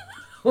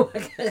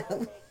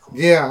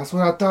 Yeah, that's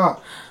what I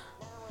thought.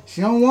 She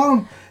don't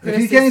want him. If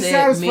he can't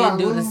satisfy men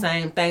do her, the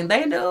same thing.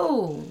 They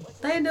do.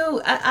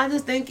 I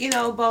just think,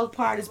 both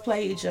parties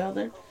play each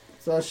other.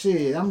 So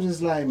shit, I'm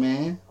just like,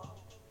 man,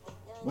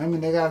 women,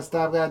 they gotta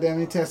stop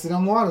goddamn testing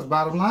them waters.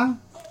 Bottom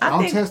line,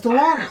 don't test the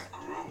waters.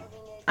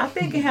 I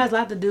think it has a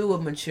lot to do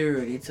with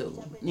maturity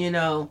too.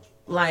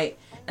 Like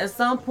at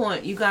some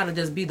point you gotta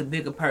just be the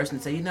bigger person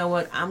and say, you know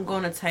what, I'm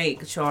gonna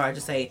take charge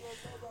and say,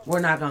 we're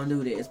not gonna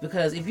do this.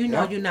 Because if you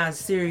know you're not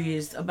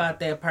serious about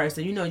that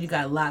person, you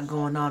got a lot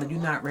going on and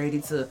you're not ready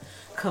to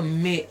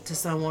commit to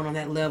someone on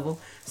that level,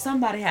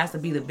 somebody has to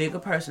be the bigger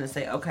person and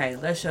say, okay,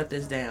 let's shut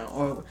this down,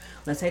 or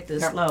let's take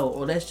this slow,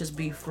 or let's just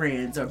be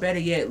friends, or better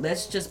yet,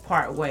 let's just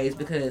part ways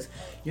because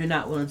you're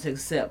not willing to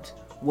accept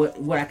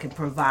what I can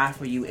provide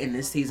for you in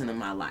this season of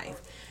my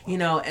life.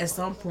 At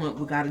some point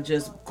we gotta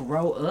just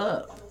grow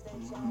up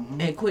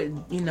and quit,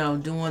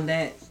 doing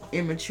that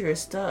immature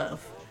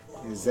stuff.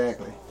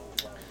 Exactly.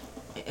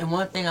 And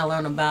one thing I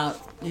learned about,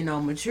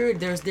 maturity,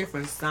 there's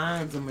different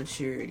signs of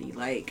maturity.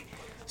 Like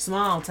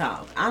small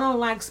talk. I don't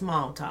like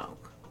small talk.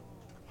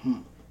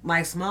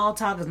 Like small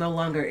talk is no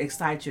longer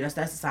excite you.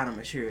 That's a sign of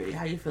maturity.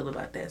 How you feel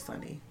about that,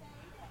 Sonny?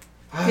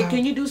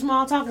 Can you do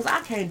small talk? Because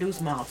I can't do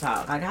small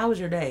talk. Like, how was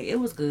your day? It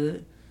was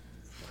good.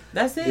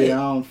 That's it. Yeah,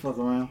 I don't fuck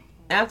around.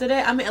 After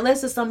that, I mean,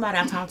 unless it's somebody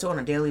I talk to on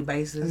a daily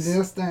basis.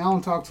 This thing, I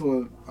don't talk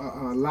to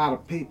a lot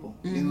of people.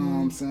 You know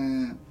what I'm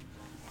saying?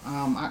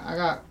 I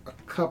got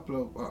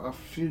a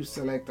few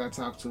select I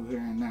talk to here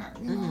and there.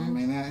 You know what I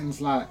mean? And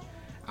it's like,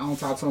 I don't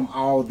talk to them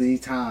all the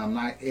time,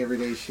 like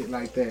everyday shit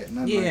like that.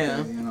 Nothing like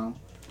that,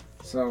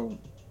 So,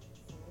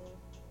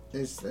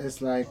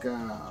 it's like,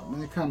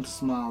 when it comes to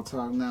small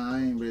talk, I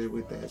ain't really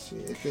with that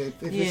shit. If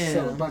it's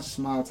a bunch of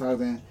small talk,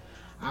 then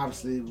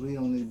obviously we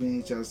don't need to be in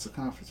each other's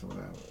circumference or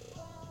whatever.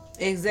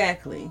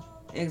 Exactly.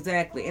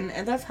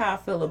 And that's how I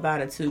feel about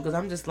it too, because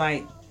I'm just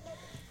like,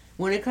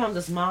 when it comes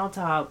to small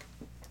talk,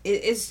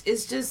 it's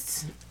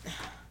just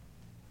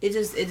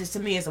to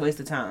me it's a waste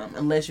of time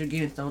unless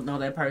you don't know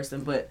that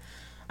person. But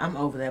I'm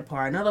over that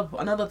part.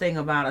 Another thing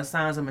about a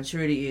signs of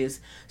maturity is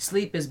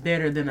sleep is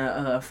better than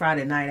a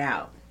Friday night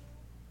out.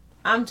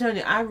 I'm telling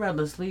you, I'd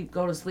rather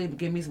go to sleep and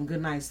give me some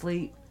good night's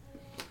sleep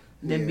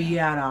than be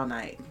out all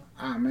night.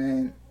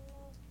 Man,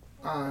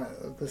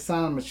 the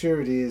sign of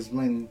maturity is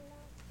when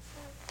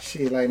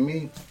shit like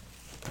me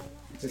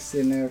just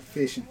sitting there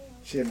fishing.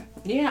 Chilling.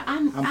 Yeah,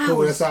 I'm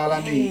cool. That's all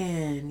I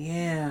need.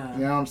 Yeah.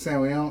 You know what I'm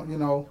saying? We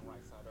don't.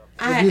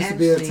 There used to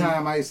be a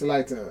time I used to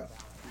like to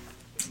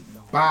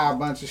buy a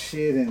bunch of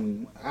shit,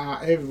 and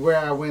everywhere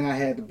I went, I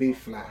had to be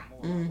fly.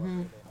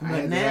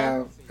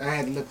 I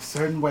had to look a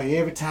certain way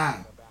every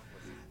time.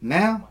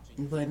 Now.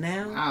 But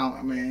now.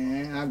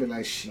 I'd be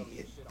like,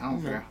 shit. I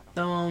don't care.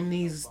 Throw on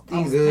these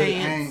I'm good.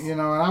 pants. And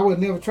I would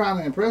never try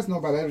to impress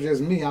nobody. It was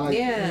just me.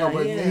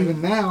 But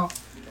even now,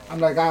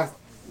 I'm like,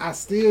 I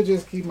still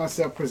just keep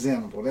myself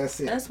presentable. That's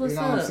it. That's what's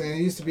what I'm saying?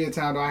 It used to be a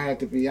time that I had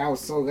to be. I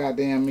was so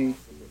goddamn me.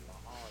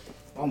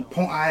 On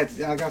point. I had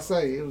to, like I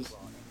say, it was.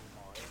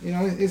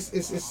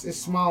 It's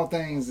small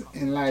things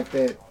in life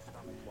that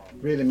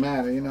really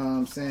matter. You know what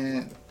I'm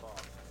saying?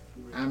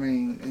 I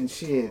mean, and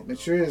shit.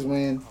 Mature is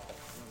when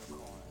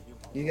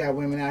you got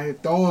women out here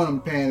throwing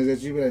them panties at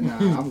you, but nah,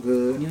 I'm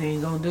good. You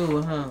ain't gonna do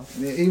it, huh?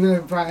 Even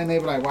if and they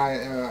be like,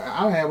 why?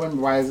 I don't have women.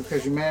 Why is it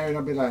because you married?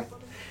 I'll be like,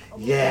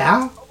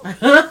 yeah.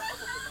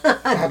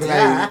 I'd be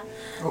like,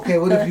 okay,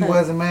 what if you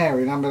wasn't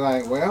married? I'd be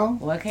like, well,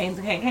 can't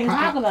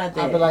talk about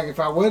that. I'd be like, if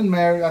I wasn't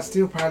married, I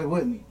still probably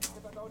wouldn't.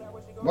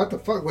 What the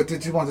fuck? What,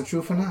 did you want the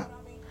truth or not?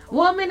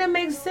 Well, I mean, that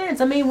makes sense.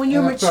 I mean, when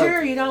you're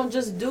mature, you don't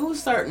just do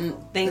certain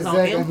things on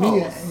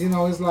impulse. Me,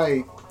 it's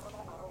like,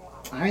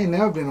 I ain't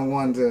never been the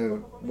one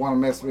to want to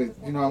mess with,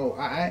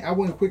 I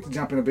wasn't quick to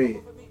jump in the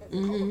bed.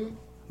 You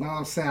know what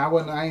I'm saying?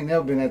 I ain't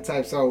never been that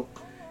type. So,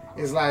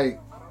 it's like,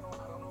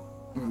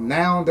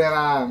 now that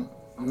I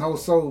know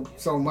so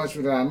much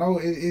that I know,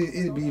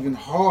 it'd be even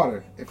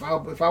harder. If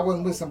I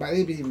wasn't with somebody,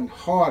 it'd be even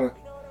harder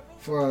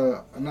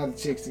for another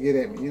chick to get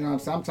at me. You know what I'm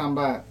saying? I'm talking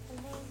about,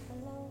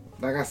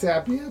 like I said, I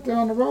be out there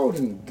on the road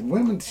and the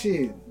women,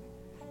 shit,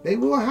 they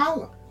will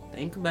holler.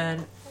 Think about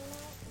it.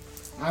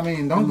 I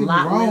mean, don't get me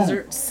wrong.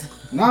 Lizards.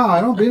 No,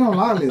 it don't be no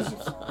lot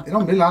lizards. It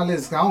don't be a lot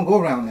lizards. 'Cause I don't go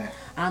around that.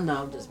 I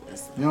know, I'm just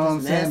messing. You know what I'm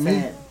Just saying? Me,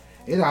 messing.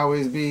 it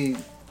always be.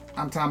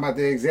 I'm talking about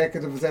the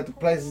executives at the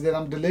places that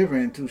I'm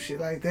delivering to, shit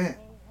like that.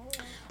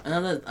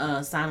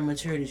 Another sign of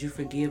maturity is you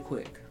forgive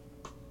quick.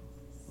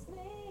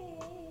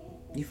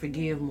 You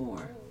forgive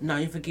more. No,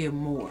 you forgive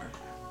more.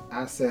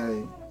 I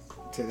say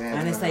to that.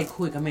 I didn't say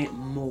quick, I meant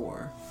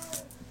more.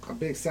 A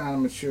big sign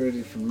of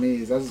maturity for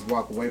me is I just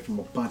walk away from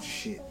a bunch of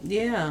shit.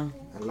 Yeah.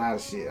 A lot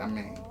of shit. I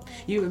mean,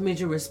 You mean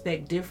you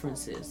respect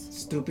differences.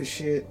 stupid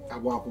shit. I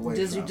walk away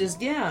Just from. you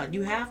just yeah,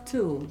 you have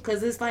to.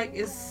 Cause it's like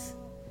it's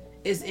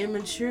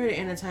immature to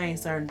entertain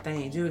certain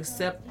things. You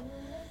accept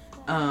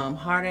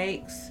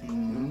heartaches.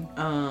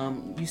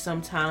 You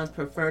sometimes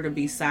prefer to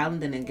be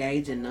silent than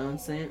engage in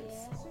nonsense.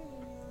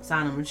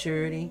 Sign of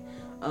maturity.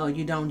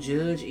 You don't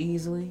judge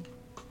easily.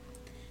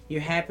 Your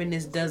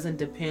happiness doesn't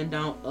depend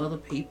on other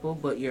people,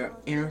 but your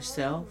inner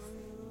self.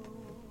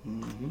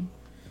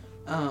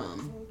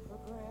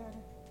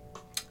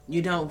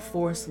 You don't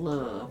force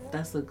love.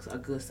 That's a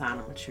good sign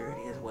of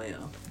maturity as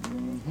well.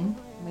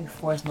 You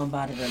force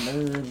nobody to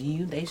love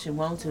you. They should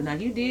want to. Now,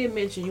 you did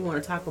mention you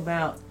want to talk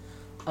about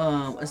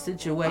a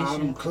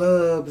situation.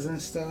 Clubs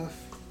and stuff.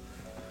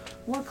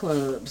 What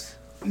clubs?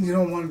 You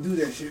don't want to do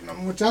that shit.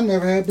 Which I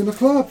never have been a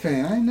club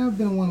fan. I ain't never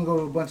been one to go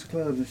to a bunch of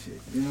clubs and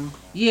shit. You know,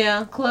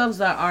 Yeah,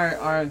 clubs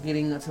are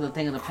getting to the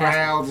thing of the past.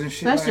 crowds and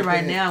shit. Especially like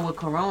right that. now with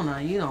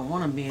Corona, you don't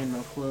want to be in no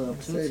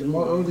club. Say, the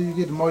more older you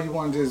get, the more you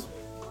want to just.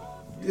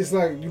 It's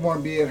like you want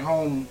to be at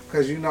home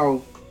because you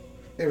know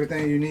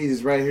everything you need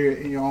is right here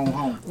in your own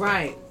home.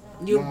 Right.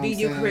 You know what I'm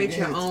You saying? create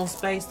your Yeah. own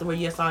space to where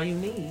that's all you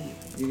need.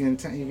 You can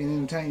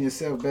entertain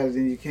yourself better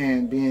than you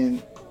can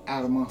being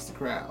out amongst the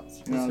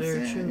crowds. You know That's what I'm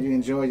very saying? true.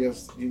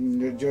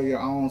 You enjoy your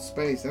own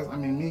space.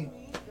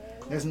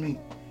 That's me.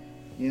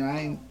 You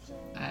know,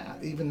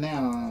 even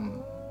now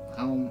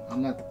I'm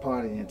not the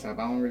partying type.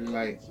 I don't really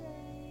like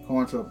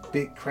going to a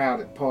big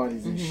crowded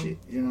parties and shit.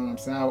 You know what I'm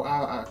saying?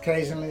 I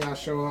occasionally I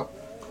show up,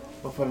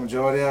 but for the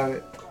majority of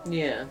it,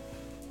 Yeah.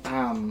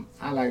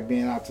 I like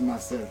being out to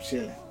myself,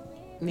 chilling.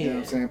 You know what Yeah.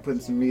 I'm saying? Putting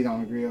some meat on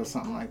the grill,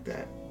 something like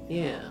that.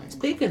 Yeah.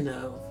 Speaking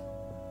of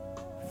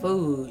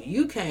food,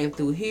 you came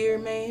through here,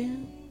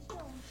 man,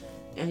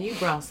 and you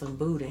brought some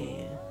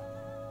boudin.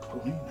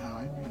 Boudin? No,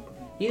 I ain't bring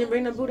boudin. You didn't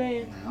bring no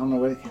boudin? I don't know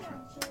where it came from.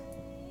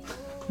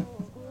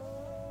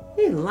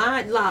 He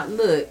lied.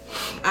 Look,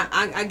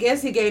 I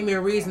guess he gave me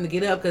a reason to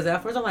get up because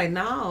at first I'm like,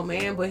 no,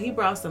 man, but he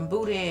brought some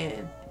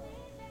boudin.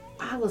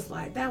 I was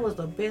like, that was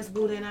the best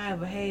boudin I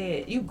ever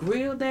had. You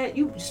grilled that?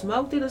 You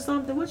smoked it or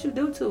something? What you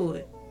do to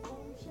it?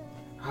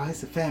 Oh,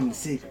 it's a family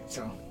secret,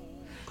 so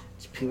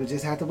people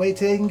just have to wait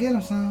till they can get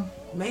them some.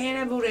 Man,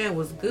 that boudin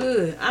was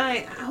good.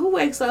 Who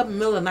wakes up in the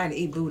middle of the night to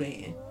eat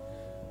boudin?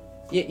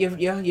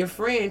 Your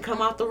friend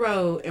come off the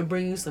road and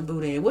bring you some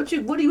boudin. What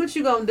you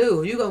gonna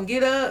do? You gonna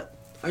get up?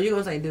 Or you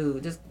gonna say,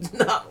 dude, just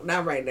no,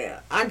 not right now.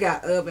 I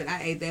got up and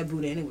I ate that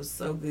boudin. It was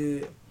so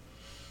good.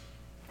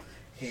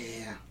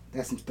 Yeah,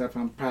 that's some stuff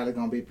I'm probably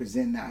gonna be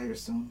presenting out here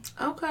soon.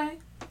 Okay.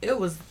 It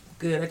was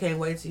good. I can't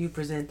wait till you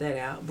present that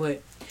out.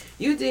 But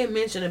you did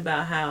mention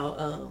about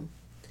how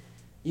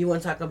you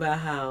want to talk about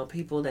how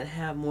people that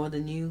have more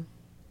than you,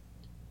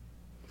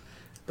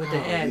 but they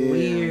Oh, act yeah,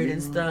 weird you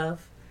and know.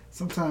 stuff.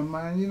 Sometimes,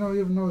 man, you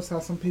ever notice how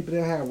some people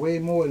that have way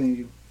more than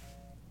you,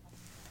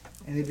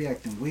 and they be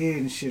acting weird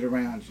and shit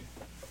around you,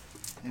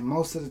 and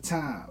most of the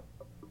time,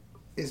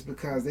 it's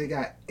because they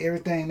got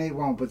everything they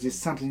want, but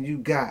just something you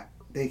got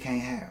they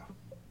can't have.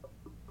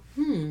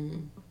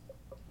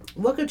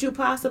 What could you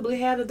possibly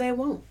have that they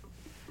won't?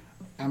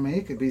 I mean,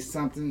 it could be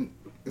something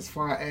as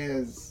far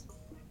as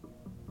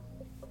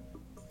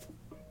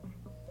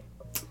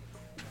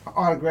an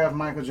autographed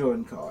Michael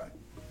Jordan card.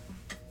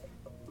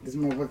 This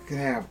motherfucker could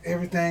have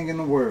everything in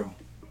the world,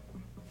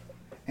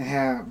 and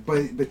have,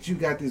 but you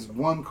got this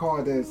one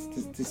card that's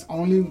the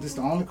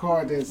only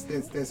card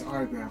that's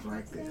autographed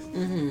like this,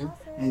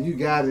 and you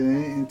got it,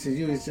 and to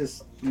you it's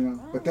just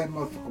but that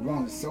motherfucker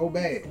wants it so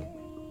bad.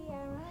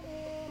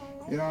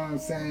 You know what I'm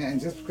saying? And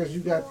just because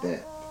you got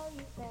that.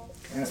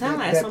 Sound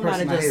like that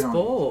somebody person I just hate on.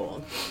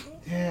 spoiled.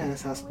 Yeah,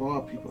 that's how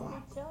spoiled people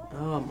are.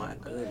 Oh my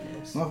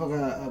goodness.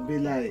 Motherfucker be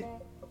like,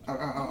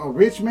 a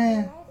rich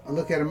man will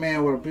look at a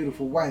man with a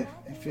beautiful wife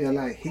and feel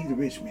like he the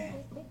rich man.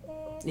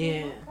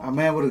 Yeah. A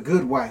man with a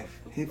good wife,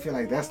 he feel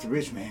like that's the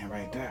rich man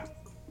right there.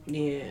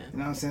 Yeah. You know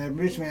what I'm saying?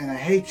 That rich man, I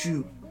hate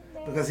you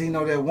because he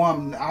know that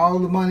woman, all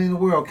the money in the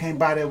world can't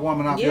buy that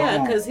woman off your Yeah,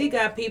 own. because he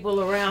got people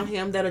around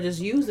him that are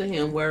just using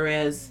him,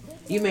 whereas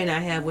you may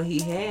not have what he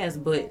has,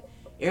 but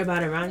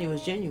everybody around you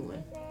is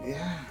genuine.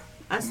 Yeah.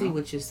 I see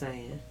what you're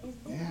saying.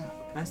 Yeah.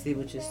 I see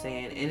what you're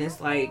saying. And it's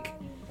like,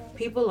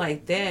 people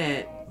like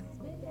that,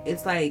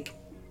 it's like,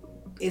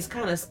 it's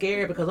kind of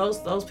scary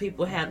because those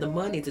people have the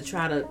money to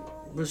try to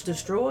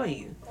destroy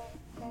you.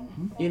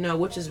 You know,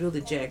 which is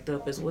really jacked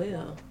up as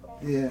well.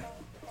 Yeah.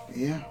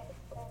 Yeah.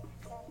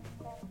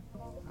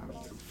 I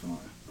was just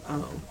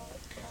fun.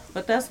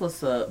 But that's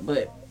what's up.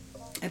 But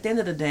at the end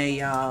of the day,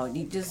 y'all,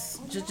 you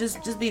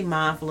just be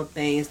mindful of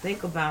things,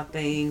 think about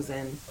things,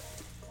 and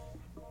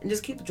And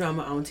just keep the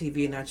drama on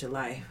TV and not your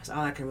life. That's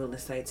all I can really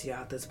say to y'all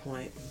at this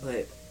point.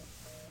 But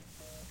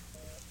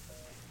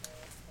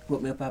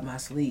woke me up out my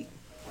sleep.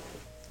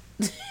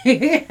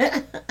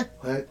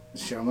 But the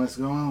show must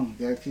go on.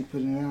 You gotta keep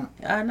putting it out.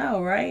 I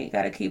know, right?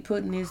 Gotta keep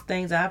putting these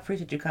things. I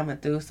appreciate you coming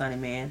through, Sonny,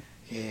 man.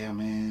 Yeah,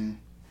 man.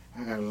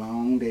 I got a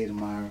long day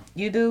tomorrow.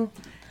 You do?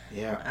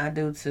 Yeah. I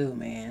do too,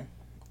 man.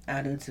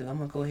 I do too. I'm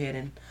gonna go ahead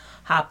and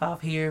hop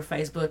off here,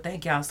 Facebook.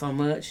 Thank y'all so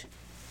much.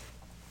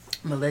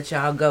 I'm gonna let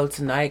y'all go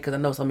tonight because I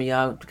know some of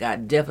y'all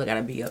definitely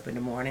gotta be up in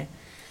the morning.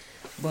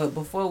 But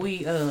before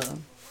we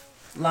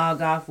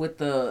log off with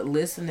the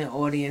listening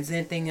audience,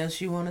 anything else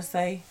you want to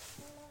say?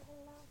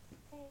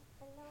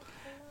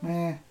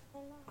 Man,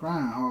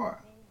 grind hard.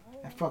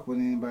 And fuck what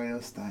anybody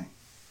else think.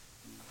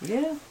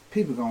 Yeah,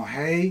 People gonna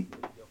hate.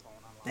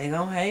 they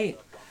gonna hate.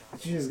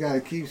 But you just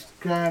gotta keep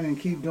grinding,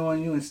 keep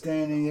doing you and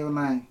staying in your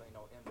lane.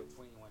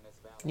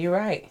 You're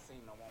right.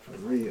 For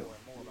real.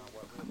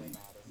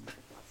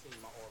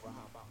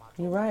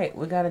 You're right.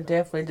 We gotta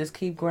definitely just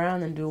keep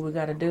grinding and do what we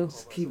gotta do.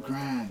 Just keep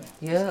grinding.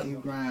 Yep. Just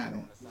keep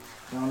grinding.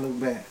 Don't look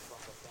back.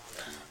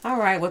 All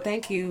right. Well,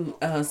 thank you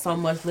so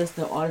much,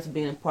 listening audience, for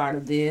being a part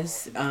of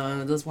this.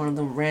 This is one of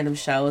them random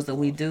shows that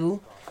we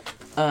do.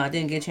 I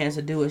didn't get a chance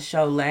to do a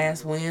show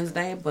last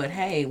Wednesday, but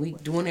hey, we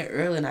doing it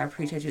early, and I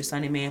appreciate you,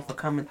 Sonny Man, for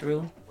coming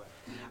through.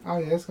 Oh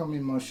yeah, there's gonna be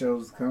more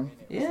shows to come.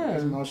 Yeah.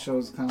 There's more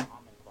shows to come.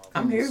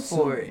 I'm here Coming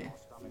for soon.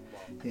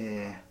 it.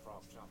 Yeah.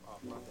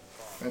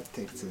 That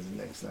takes it to the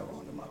next level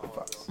on the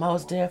motherfuckers.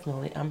 Most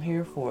definitely. I'm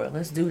here for it.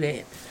 Let's do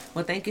that.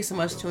 Well, thank you so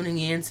much for tuning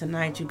in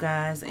tonight, you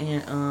guys,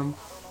 and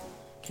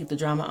keep the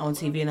drama on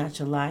TV and not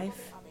your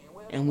life.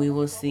 And we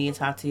will see and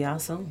talk to y'all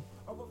soon.